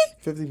 Really?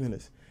 50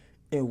 minutes.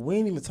 And we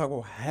ain't even talk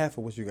about half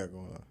of what you got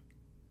going on.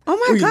 Oh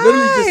my gosh. We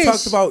literally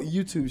just talked about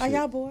YouTube shit. Are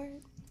y'all bored?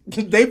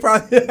 They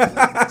probably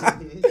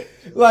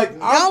like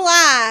don't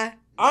lie.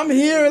 I'm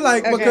here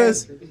like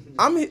because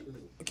I'm here.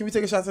 Can we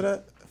take a shot to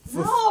that?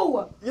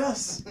 No.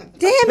 Yes.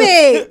 Damn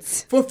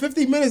it. For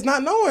 50 minutes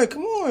not knowing.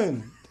 Come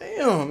on.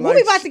 Damn. What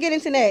we about to get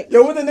into next?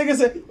 Yo, what the nigga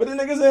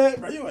said?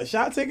 Bro, you want a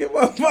shot ticket,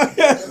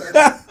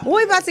 motherfucker? What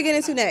we about to get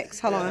into next?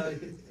 Hold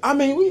on. I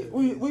mean,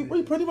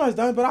 we pretty much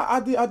done, but I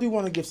do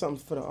want to give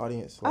something for the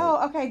audience.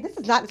 Like, okay.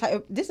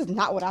 This is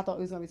not what I thought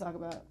we was gonna be talking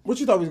about. What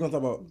you thought we was gonna talk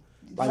about?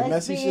 Like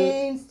messy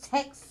shit,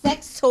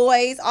 sex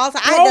toys, all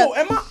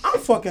that. I'm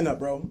fucking up,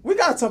 bro. We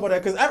gotta talk about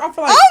that because I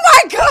feel like. Oh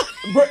my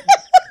god!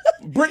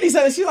 Brittany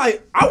said that she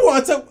like I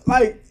want to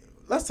like.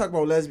 Let's talk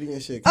about lesbian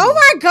shit. Oh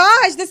my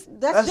gosh,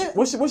 that's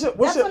what's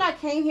what I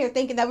came here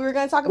thinking that we were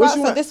gonna talk about.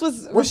 So this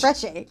was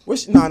refreshing.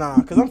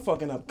 Nah, because I'm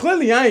fucking up.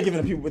 Clearly, I ain't giving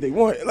the people what they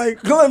want. Like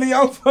clearly,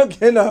 I'm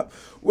fucking up.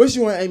 What's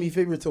your Amy's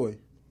favorite toy?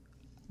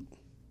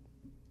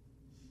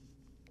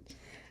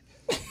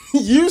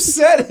 You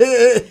said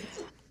it.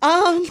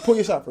 Pour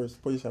your shot first.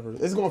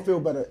 It's gonna feel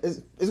better.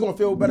 It's gonna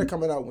feel better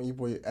coming out when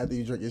you after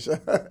you drink your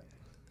shot.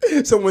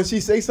 So when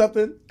she say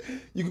something,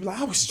 you can be like,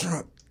 I was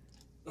drunk.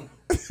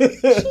 She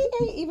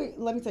ain't even.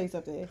 Let me tell you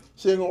something.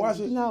 She ain't gonna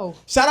watch it. No.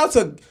 Shout out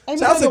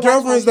to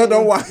girlfriends that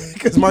don't watch it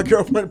because my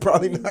girlfriend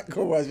probably not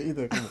gonna watch it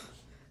either.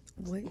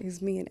 What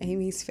is me and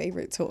Amy's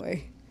favorite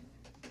toy?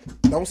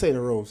 Don't say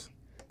the rose.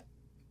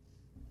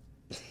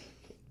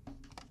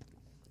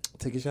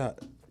 Take a shot.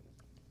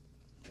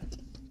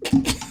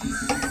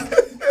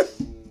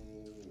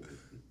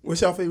 What's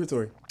your favorite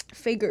toy?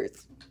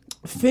 Fingers.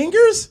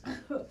 Fingers?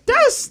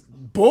 That's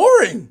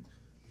boring.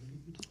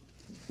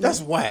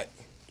 That's whack.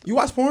 You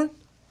watch porn?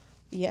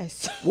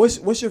 Yes.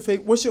 What's your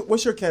favorite? What's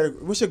your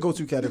category? What's your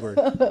go-to category?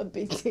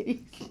 Big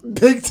titties.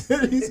 Big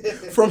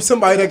titties from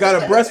somebody that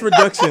got a breast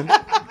reduction.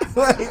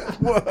 Like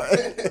what?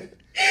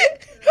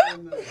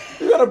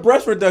 You got a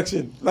breast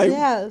reduction. Like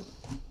yeah.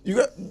 You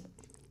got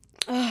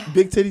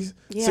big titties.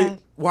 Yeah. So,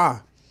 why?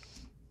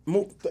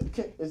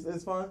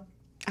 It's fine.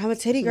 I'm a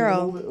titty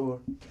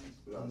girl.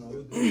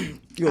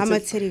 I'm a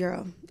titty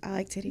girl. I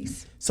like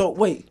titties. So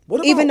wait, what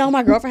about, even though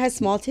my girlfriend has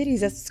small titties,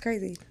 that's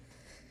crazy.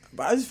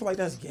 But I just feel like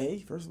that's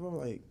gay. First of all,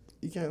 like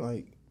you can't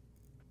like.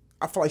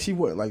 I feel like she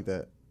wouldn't like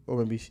that, or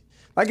maybe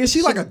is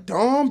she like a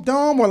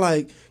dom or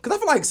like? Because I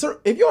feel like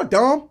if you're a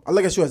dom, I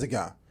look at you as a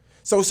guy.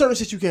 So certain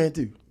shit you can't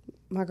do.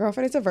 My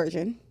girlfriend is a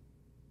virgin.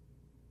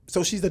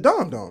 So she's the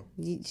dom.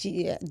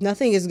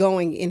 Nothing is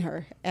going in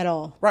her at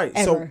all. Right.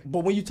 Ever. So,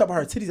 but when you talk about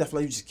her titties, I feel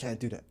like you just can't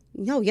do that.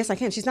 No, yes, I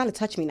can. She's not a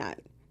touch me not.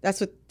 That's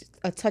what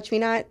a touch me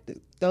not.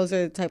 Those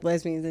are the type of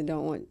lesbians that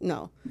don't want.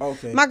 No.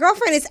 Okay. My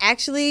girlfriend is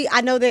actually. I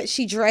know that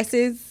she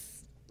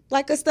dresses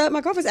like a stud.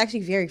 My girlfriend's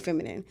actually very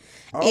feminine.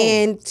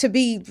 And to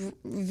be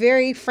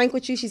very frank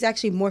with you, she's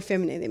actually more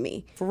feminine than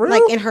me. For real?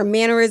 Like in her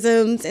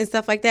mannerisms and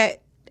stuff like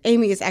that,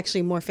 Amy is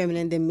actually more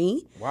feminine than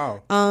me.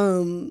 Wow.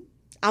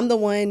 I'm the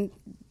one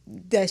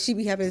that she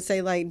be having to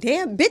say like,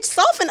 damn, bitch,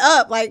 soften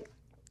up. Like,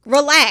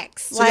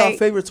 relax. So your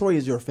favorite toy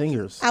is your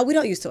fingers? We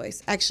don't use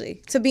toys,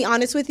 actually. To be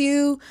honest with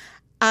you,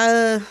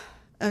 okay,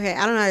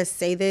 I don't know how to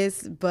say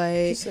this,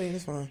 but... Just say it,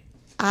 it's fine.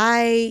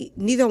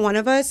 Neither one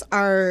of us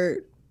are...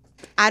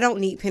 I don't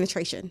need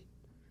penetration.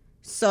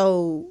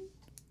 So,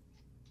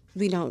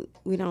 we don't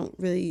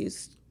really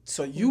use...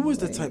 So you was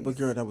the type of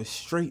girl that was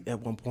straight at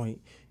one point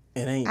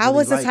and ain't I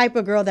was the type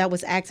of girl that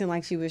was acting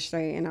like she was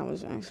straight and I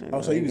was actually...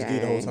 Oh, so you was gay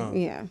the whole time?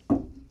 Yeah.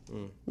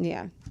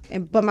 Yeah.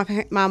 But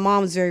my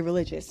mom was very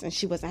religious and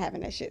she wasn't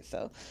having that shit,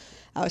 so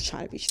I was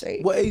trying to be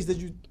straight. What age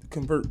did you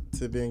convert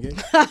to being gay?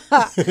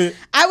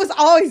 I was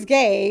always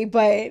gay,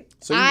 but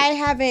I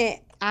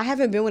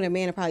haven't been with a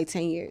man in probably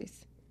 10 years.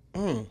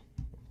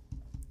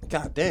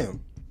 God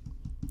damn.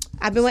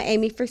 I've been with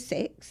Amy for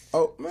 6.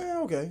 Oh, man,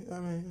 okay. I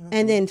mean,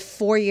 and then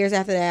 4 years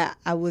after that,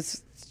 I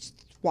was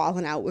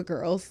wilding out with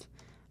girls.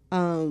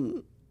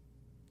 But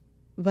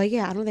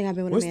yeah, I don't think I've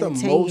been with a man in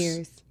 10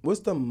 years.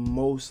 What's the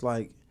most,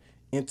 like,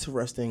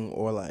 interesting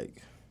or,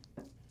 like,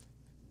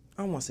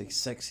 I don't want to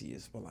say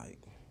sexiest, but, like,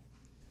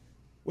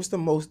 what's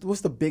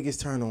the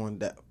biggest turn on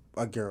that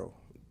a girl,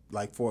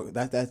 like, for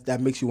that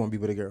makes you want to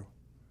be with a girl?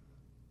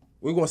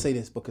 We're going to say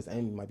this because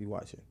Amy might be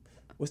watching.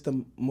 What's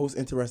the most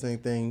interesting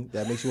thing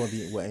that makes you want to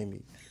be with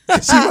Amy?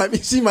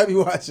 She might be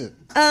watching.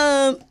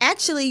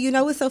 Actually, you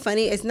know what's so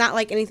funny? It's not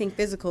like anything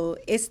physical.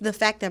 It's the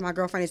fact that my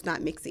girlfriend is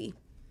not mixy.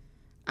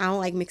 I don't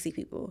like mixy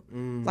people.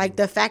 Like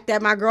the fact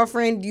that my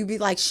girlfriend, you be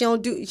like, she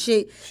don't do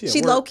she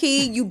low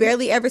key. You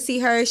barely ever see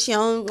her. She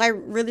don't like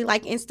really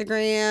like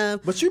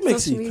Instagram. But you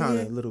mixy kind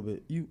of a little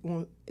bit. You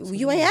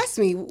ain't asked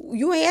me.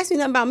 You ain't asked me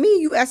nothing about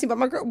me. You asked me about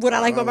my girl. What I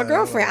like about my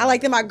girlfriend. I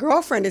like that my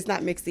girlfriend is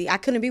not mixy. I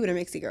couldn't be with a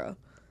mixy girl.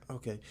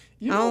 Okay.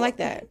 I don't like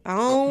that. I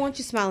don't want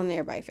you smiling in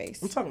everybody's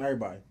face. I'm talking to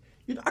everybody.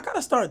 I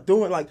gotta start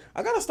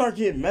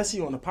getting messy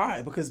on the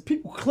pie because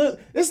people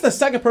this is the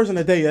second person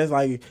today that's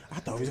like, I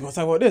thought we was gonna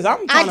talk about this.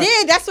 I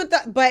did. That's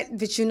what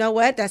but you know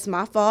what? That's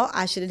my fault.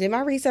 I should have did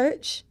my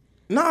research.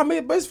 Nah, I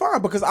mean, but it's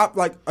fine because I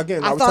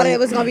thought it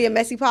was gonna be a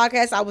messy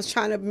podcast. I was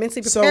trying to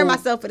mentally prepare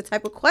myself for the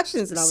type of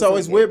questions that I was. So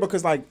it's weird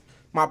because I've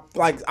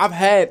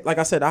had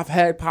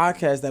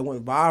podcasts that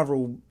went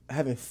viral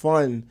having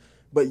fun.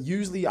 But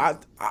usually, I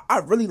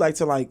really like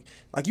to like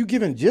you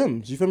giving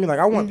gems. You feel me? Like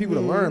I want people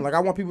to learn. Like I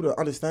want people to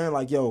understand.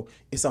 Like yo,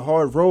 it's a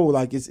hard road.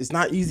 Like it's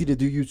not easy to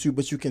do YouTube,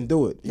 but you can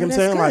do it. You know what I'm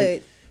saying?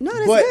 Like no,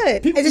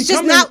 that's good. It's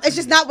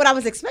just not what I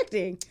was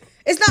expecting.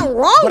 It's not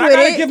wrong with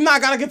it. I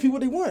gotta give people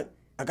what they want.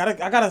 I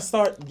gotta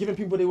start giving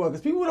people what they want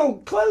because people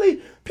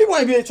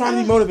ain't been trying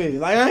to be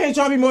motivated. Like I ain't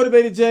trying to be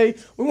motivated, Jay.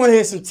 We want to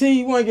hear some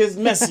tea. We want to get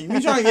messy. We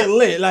trying to get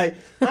lit. Like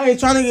I ain't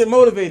trying to get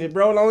motivated,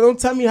 bro. Don't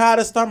tell me how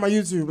to start my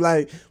YouTube.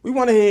 Like we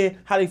want to hear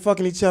how they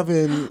fucking each other.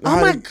 And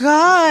oh my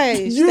gosh,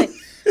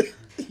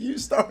 you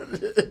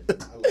started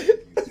it.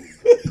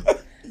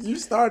 You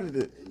started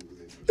it.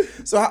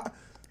 So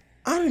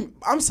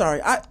I'm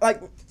sorry.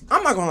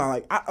 I'm not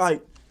gonna lie.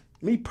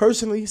 Me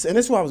personally, and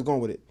this is why I was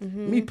going with it.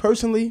 Me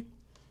personally.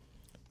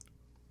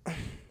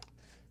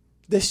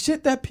 The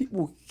shit that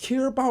people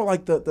care about,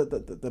 like the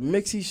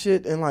mixy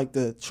shit and like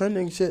the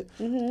trending shit,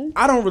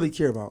 I don't really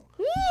care about.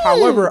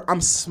 However, I'm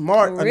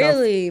smart enough.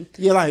 Really?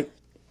 Yeah, like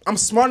I'm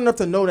smart enough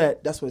to know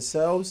that that's what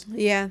sells.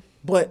 Yeah.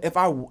 But if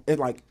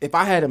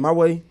I had it my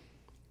way,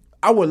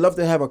 I would love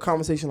to have a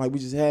conversation like we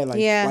just had,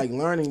 like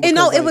learning. And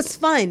no, it was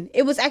fun.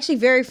 It was actually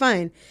very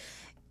fun.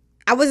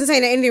 I wasn't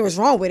saying that anything was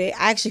wrong with it.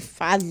 I actually,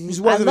 I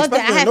loved it.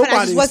 I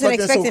just wasn't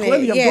expecting so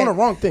clearly it. I'm doing the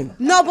wrong thing.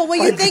 No, but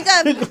when you think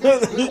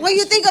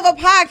of a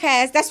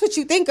podcast, that's what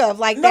you think of.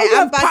 Like no,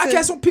 that.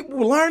 Podcasts when people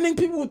learning,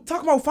 people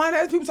talk about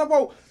finance, people talk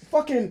about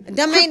fucking.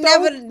 Them ain't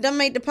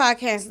the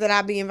podcast that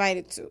I be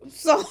invited to.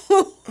 So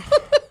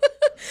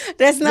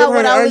that's not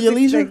what I was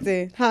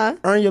expecting. Huh?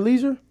 Earn Your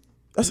Leisure.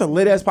 That's a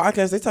lit ass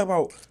podcast. They talk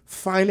about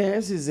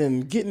finances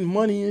and getting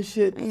money and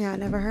shit. Yeah, I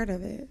never heard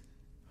of it.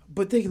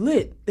 But they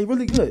lit. They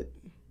really good.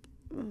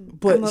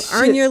 But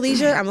Earn Your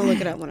Leisure. I'm gonna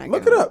look it up when I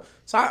look it up.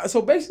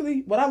 So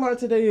basically, what I learned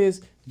today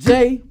is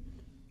Jay,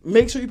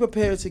 make sure you're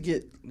prepared to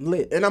get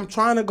lit. And I'm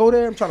trying to go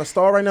there. I'm trying to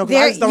start right now.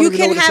 You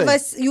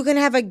can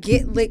have a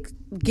get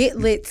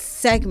lit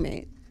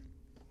segment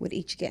with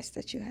each guest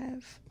that you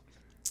have.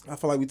 I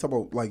feel like we talk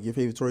about like your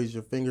favorite toys,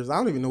 your fingers. I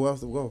don't even know where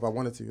else to go if I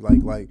wanted to.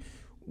 Like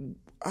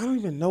I don't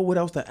even know what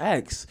else to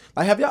ask.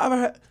 Like, have y'all ever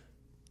had?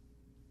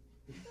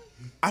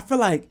 I feel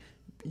like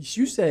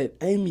you said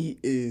Amy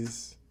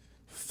is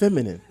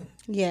feminine.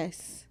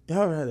 Yes.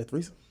 Y'all ever had a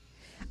threesome?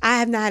 I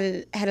have not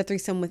had a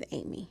threesome with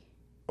Amy.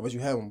 But you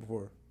had one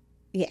before.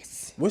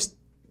 Yes.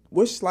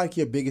 What's like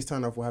your biggest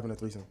turn off for having a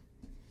threesome?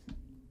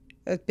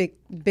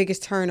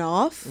 Biggest turn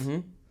off? Mm-hmm.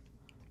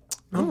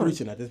 I'm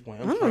reaching at this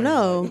point. I don't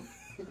know.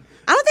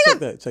 I don't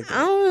think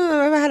I don't know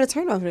if I've ever had a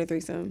turn off in a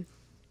threesome.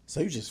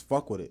 So you just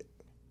fuck with it?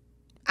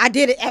 I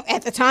did it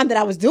at the time that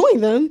I was doing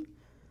them.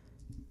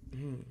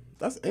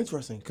 That's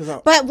interesting.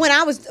 But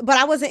I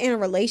wasn't in a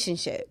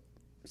relationship.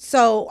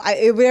 So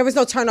there was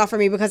no turn off for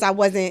me because I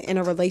wasn't in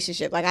a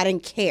relationship. Like, I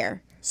didn't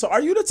care. So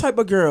are you the type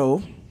of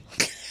girl?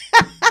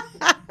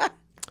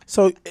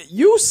 So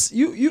you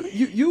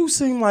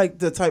seem like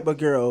the type of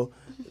girl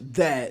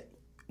that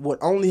would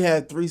only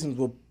have threesomes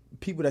with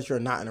people that you're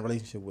not in a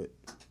relationship with.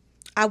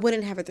 I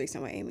wouldn't have a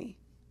threesome with Amy.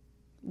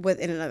 With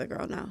another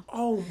girl, no.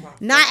 Oh my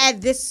God. Not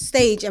at this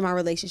stage in my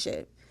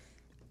relationship.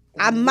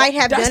 I might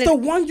have done it. That's the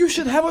one you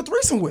should have a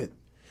threesome with.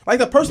 Like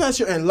the person that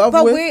you're in love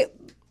with.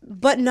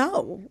 But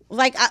no.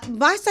 Like,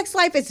 my sex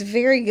life is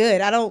very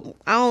good. I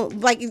don't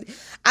like,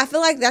 I feel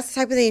like that's the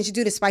type of thing that you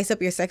do to spice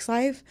up your sex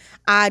life.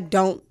 I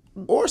don't.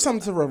 Or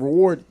something to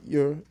reward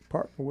your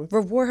partner with.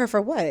 Reward her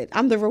for what?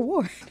 I'm the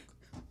reward.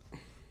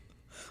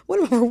 What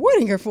am I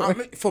rewarding her for? I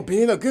mean, for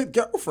being a good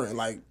girlfriend.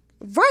 Like,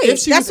 right.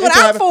 That's what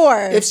I'm for.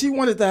 If she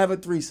wanted to have a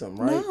threesome,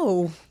 right?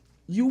 No.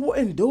 You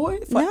wouldn't do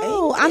it for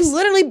No, I'm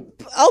literally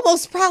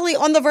almost probably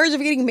on the verge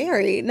of getting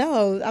married.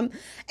 No,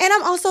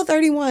 I'm also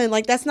 31.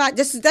 Like, that's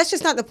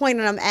just not the point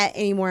that I'm at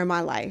anymore in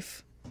my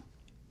life.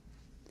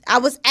 I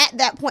was at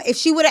that point. If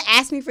she would have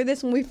asked me for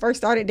this when we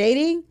first started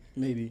dating,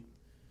 maybe.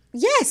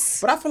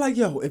 Yes. But I feel like,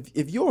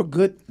 if you're a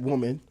good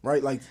woman,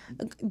 right? Like,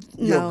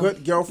 you're a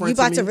good girlfriend. You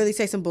about to really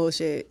say some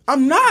bullshit.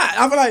 I'm not.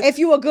 I feel like if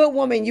you a good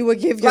woman, you would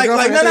give your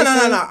girlfriend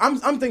no.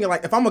 I'm thinking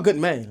like if I'm a good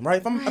man,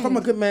 right? If I'm a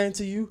good man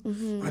to you,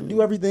 I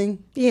do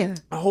everything. Yeah.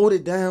 I hold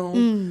it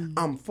down.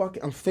 I'm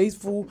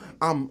faithful.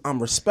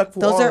 I'm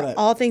respectful. Those are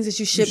all things that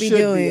you should be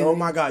doing. Oh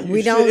my God,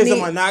 it's a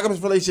monogamous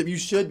relationship. You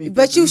should be.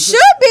 But you should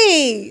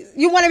be.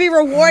 You want to be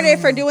rewarded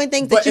for doing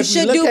things that you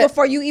should do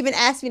before you even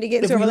ask me to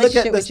get into a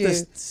relationship with you.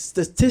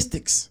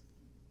 Statistics.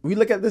 We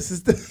look at this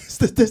as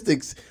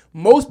statistics.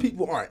 Most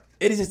people aren't.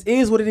 It just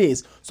is what it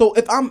is. So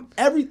if I'm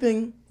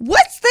everything,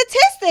 what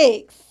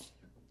statistics?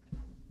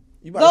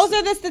 Those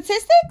are the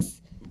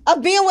statistics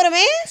of being with a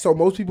man. So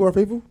most people are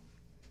faithful.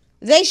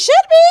 They should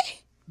be.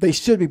 They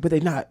should be, but they're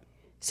not.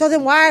 So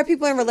then, why are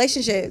people in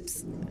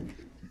relationships?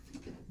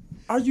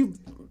 Are you?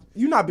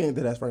 You're not being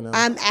dead ass right now.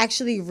 I'm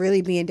actually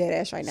really being dead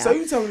ass right now. So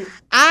you telling me?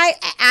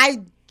 I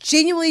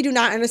genuinely do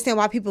not understand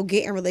why people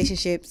get in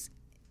relationships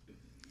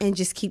and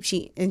just keep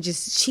cheating and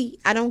just cheat.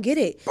 I don't get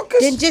it.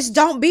 Then just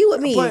don't be with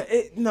me. But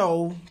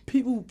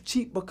people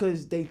cheat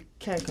because they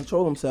can't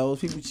control themselves.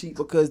 People cheat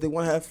because they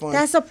want to have fun.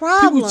 That's a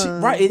problem. People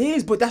cheat, right? It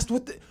is, but that's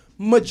what the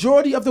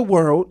majority of the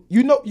world.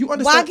 You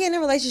understand. Why get in a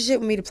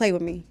relationship with me to play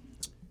with me?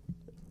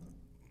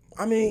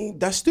 I mean,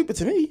 that's stupid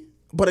to me.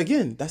 But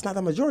again, that's not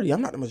the majority.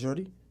 I'm not the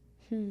majority.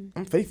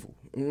 I'm faithful.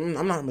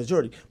 I'm not a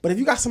majority. But if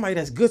you got somebody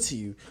that's good to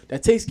you,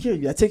 that takes care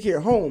of you, that takes care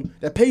of your home,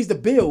 that pays the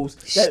bills,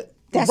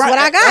 that's what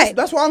I got.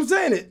 That's why I'm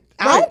saying it.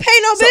 I don't pay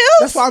no bills.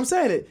 That's why I'm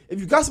saying it. If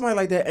you got somebody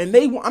like that and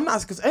they want, I'm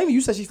not, because Amy, you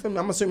said she's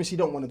feminine. I'm assuming she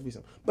don't want a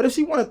threesome. But if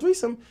she want a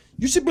threesome,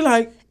 you should be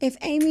like, if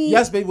Amy,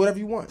 yes, baby, whatever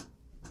you want.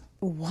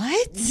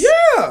 What?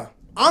 Yeah,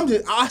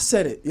 I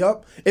said it.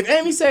 Yup. If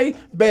Amy say,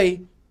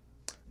 babe,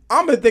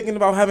 I'm been thinking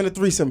about having a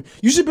threesome,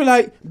 you should be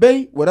like,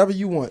 babe, whatever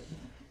you want.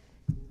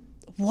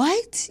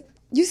 What?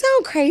 You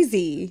sound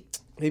crazy.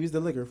 Maybe it's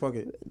the liquor. Fuck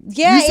it.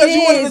 Yeah, you said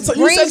it is.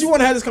 You said you want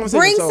to have this conversation.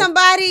 Bring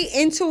somebody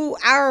into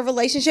our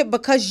relationship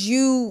because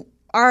you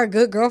are a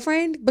good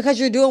girlfriend, because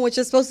you're doing what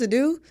you're supposed to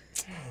do.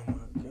 Oh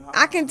my God.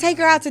 I can take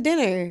her out to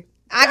dinner.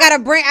 I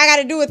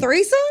gotta do a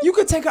threesome. You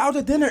could take her out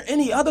to dinner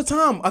any other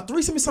time. A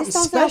threesome is something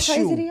special.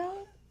 Sound crazy to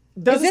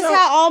y'all? Is this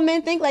how all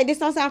men think? Like, this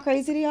don't sound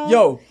crazy to y'all?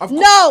 Yo,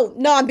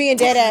 no, I'm being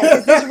dead ass.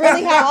 Is this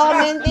really how all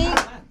men think?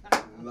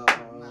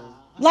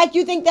 Like,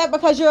 you think that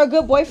because you're a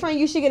good boyfriend,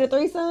 you should get a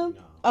threesome?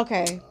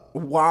 Okay.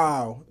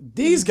 Wow.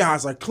 These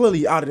guys are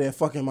clearly out of their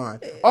fucking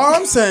mind. All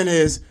I'm saying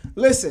is,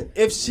 listen,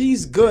 if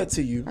she's good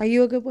to you. Are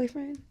you a good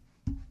boyfriend?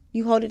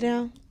 You hold it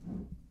down?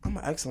 I'm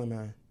an excellent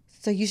man.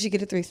 So you should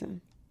get a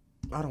threesome.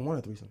 I don't want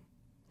a threesome.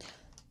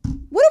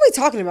 What are we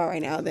talking about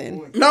right now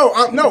then? I'm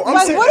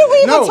saying. What are we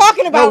even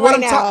talking about right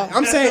now?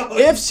 I'm saying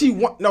if she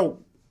want,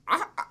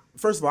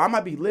 first of all, I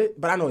might be lit,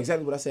 but I know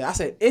exactly what I said. I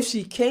said if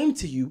she came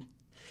to you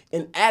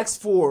and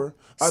asked for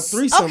a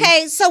threesome.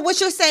 Okay, so what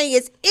you're saying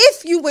is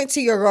if you went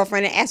to your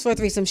girlfriend and asked for a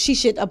threesome, she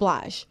should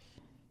oblige.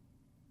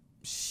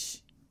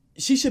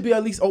 She should be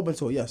at least open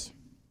to it, yes.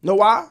 Know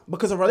why?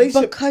 Because a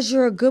relationship. Because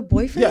you're a good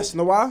boyfriend? Yes,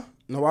 know why?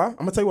 I'm going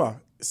to tell you why.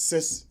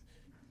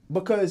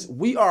 Because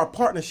we are a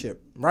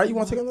partnership, right? You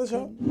want to take another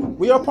shot?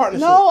 We are a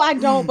partnership. No, I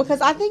don't, because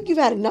I think you've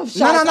had enough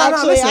shots,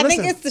 actually. Listen. I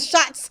think it's the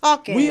shots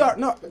talking.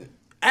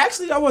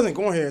 Actually, I wasn't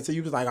going here until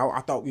you was like, I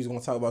thought we was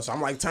going to talk about it, so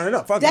I'm like, turn it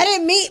up. Fuck that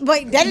didn't mean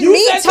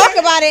talk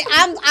about it.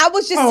 I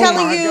was just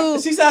telling you.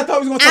 God. She said I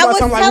thought we was going to talk about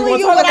something.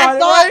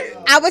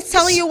 I was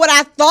telling you what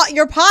I thought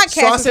your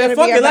podcast was going to be about. So I said,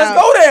 fuck it,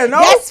 let's go there. No,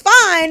 that's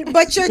fine,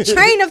 but your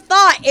train of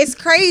thought is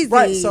crazy.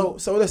 Right. So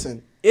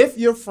listen, if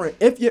your friend,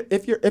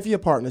 if your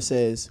partner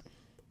says,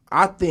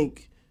 I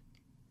think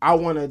I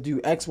want to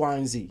do X, Y,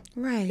 and Z.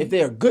 Right. If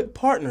they're a good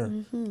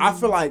partner, I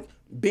feel like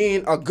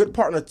being a good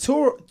partner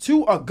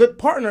to a good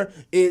partner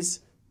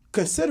is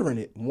considering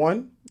it.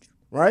 One,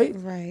 Right?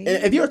 Right.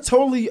 And if you're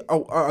totally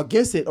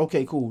against it,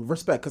 okay, cool,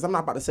 respect. Because I'm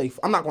not about to say,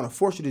 I'm not going to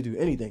force you to do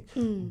anything.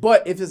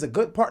 But if it's a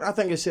good part, I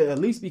think it should at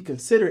least be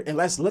considered. And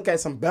let's look at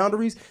some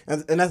boundaries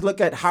and let's look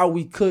at how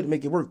we could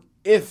make it work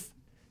if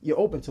you're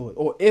open to it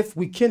or if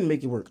we can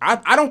make it work.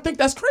 I don't think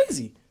that's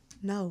crazy.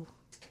 No.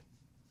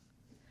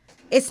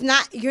 It's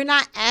not, you're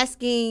not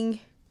asking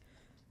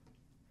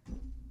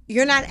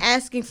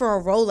for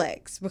a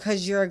Rolex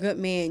because you're a good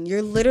man.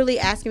 You're literally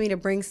asking me to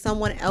bring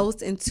someone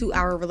else into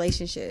our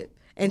relationship,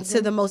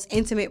 into the most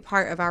intimate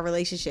part of our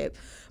relationship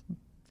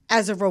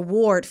as a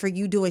reward for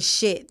you doing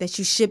shit that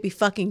you should be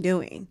fucking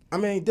doing. I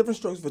mean, different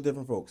strokes for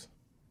different folks.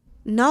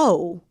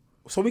 No.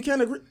 So we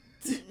can't agree.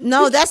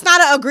 No, that's not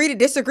an agree to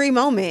disagree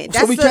moment.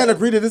 So we can't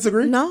agree to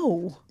disagree?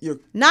 No.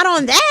 Not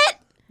on that.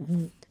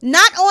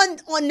 Not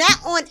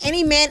on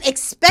any man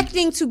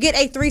expecting to get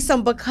a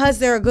threesome because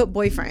they're a good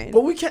boyfriend.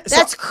 But we can't.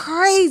 That's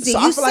crazy.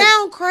 You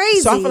sound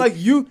crazy. So I feel like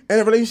you in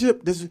a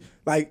relationship, this is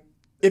like,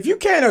 if you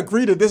can't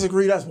agree to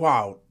disagree, that's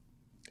wild.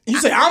 You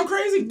say I'm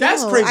crazy?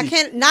 That's crazy. I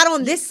can't. Not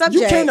on this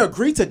subject. You can't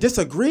agree to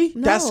disagree?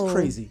 No. That's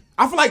crazy.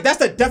 I feel like that's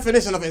the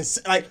definition of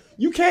like,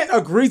 you can't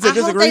agree to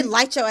disagree. I hope they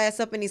light your ass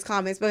up in these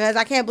comments because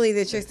I can't believe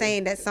that you're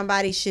saying that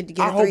somebody should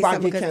get a threesome. I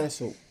hope I get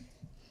canceled.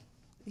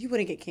 You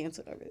wouldn't get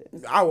canceled over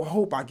this. I would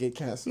hope I get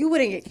canceled. You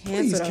wouldn't get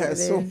canceled over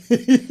this.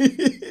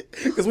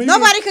 Because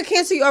nobody could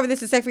cancel you over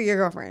this except for your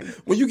girlfriend.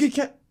 When you get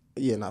canceled,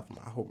 yeah, not for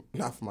my.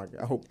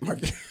 I hope my.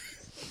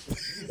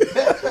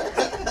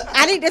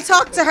 I need to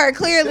talk to her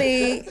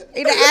clearly. I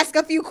need to ask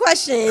a few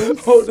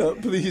questions. Hold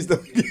up, please.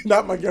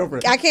 Not my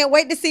girlfriend. I can't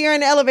wait to see her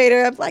in the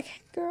elevator. I'm like,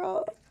 hey,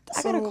 girl,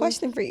 I got a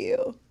question for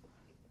you.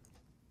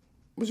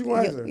 What you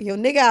want to answer? Your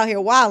nigga out here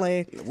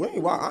wilding. We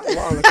ain't wild. I ain't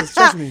wilding.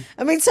 Trust me.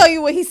 Let me tell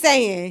you what he's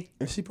saying.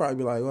 And she probably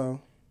be like,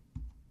 well.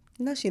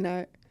 No, she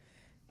not.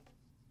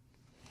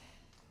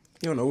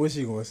 You don't know what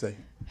she going to say.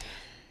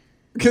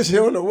 Because you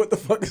don't know what the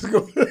fuck is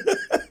going on.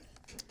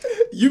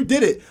 You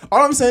did it.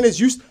 All I'm saying is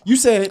you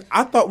said,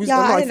 I thought we was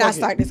I did not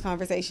start this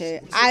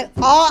conversation.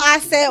 All I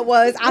said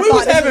was I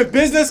was having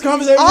business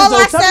conversations. All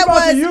I said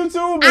was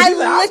YouTube,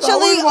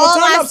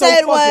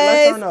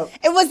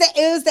 it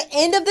was the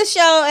end of the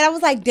show, and I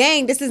was like,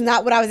 dang, this is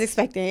not what I was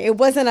expecting. It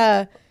wasn't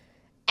a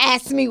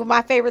ask me what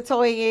my favorite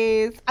toy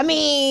is. I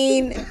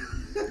mean,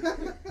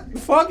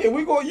 fuck it.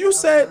 You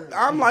said,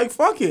 I'm like,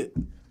 fuck it.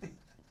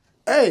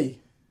 Hey.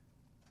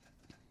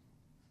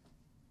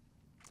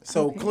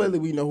 So clearly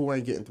we know who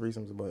ain't getting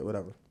threesomes, but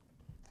whatever.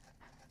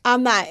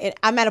 I'm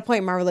at a point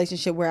in my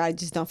relationship where I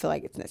just don't feel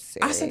like it's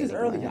necessary. I said this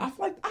earlier. I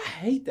feel like I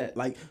hate that.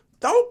 Like,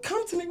 don't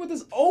come to me with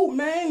this old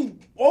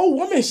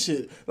woman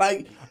shit.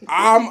 Like,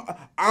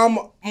 I'm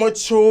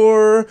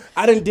mature.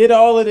 I done did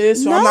all of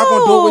this, so I'm not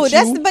gonna do it with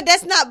you. But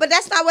that's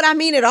not what I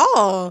mean at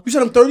all. You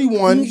said I'm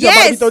 31. Yes,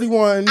 about to be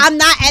 31. I'm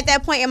not at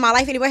that point in my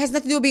life anymore. It has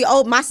nothing to do with being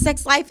old. My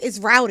sex life is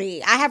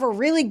rowdy. I have a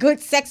really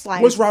good sex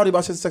life. What's rowdy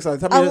about your sex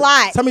life? A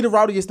lot. Tell me the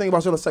rowdiest thing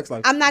about your sex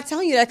life. I'm not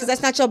telling you that because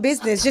that's not your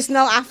business. Just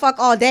know I fuck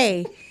all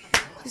day,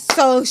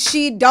 so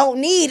she don't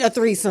need a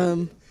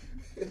threesome.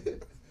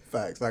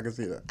 Facts, I can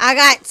see that. I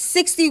got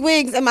 60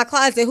 wigs in my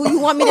closet. Who you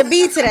want me to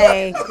be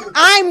today?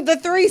 I'm the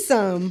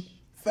threesome.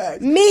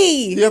 Facts.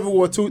 Me. You ever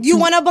wore two? You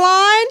want a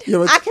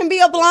blonde? I can be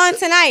a blonde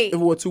tonight. You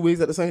ever wore 2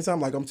 wigs at the same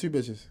time? Like, I'm 2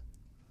 bitches.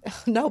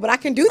 No, but I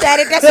can do that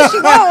if that's what she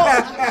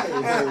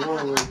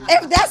want.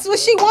 If that's what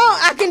she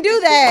want, I can do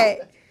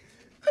that.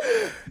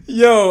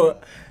 Yo,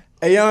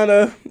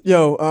 Ayana,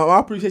 I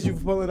appreciate you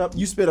for pulling up.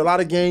 You spit a lot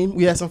of game.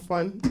 We had some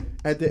fun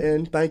at the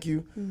end. Thank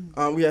you.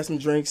 We had some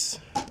drinks.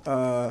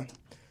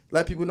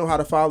 Let people know how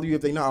to follow you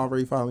if they're not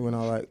already following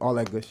and all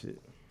that good shit.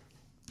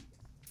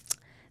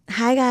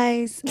 Hi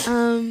guys.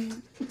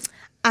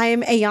 I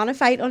am Ayana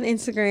Fite on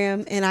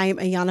Instagram and I am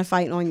Ayana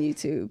Fite on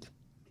YouTube.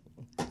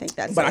 I think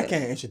that's But it. I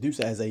can't introduce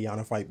it as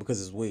Ayana Fite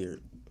because it's weird.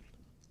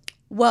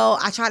 Well,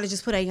 I try to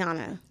just put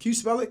Ayana. Can you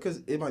spell it?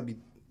 Because it might be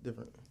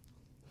different.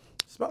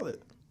 Spell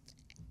it.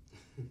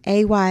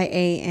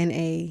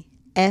 Ayana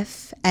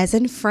F as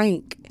in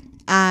Frank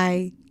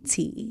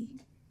IT.com.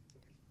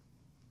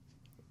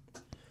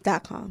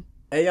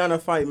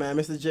 Ayana Fite, man.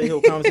 Mr. J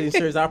Hill Conversation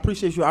Series. I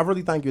appreciate you. I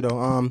really thank you,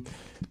 though.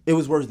 It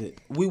was worth it.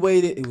 We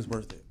waited. It was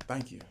worth it.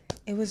 Thank you.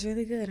 It was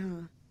really good,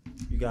 huh?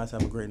 You guys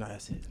have a great night.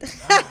 That's it.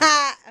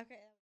 Okay.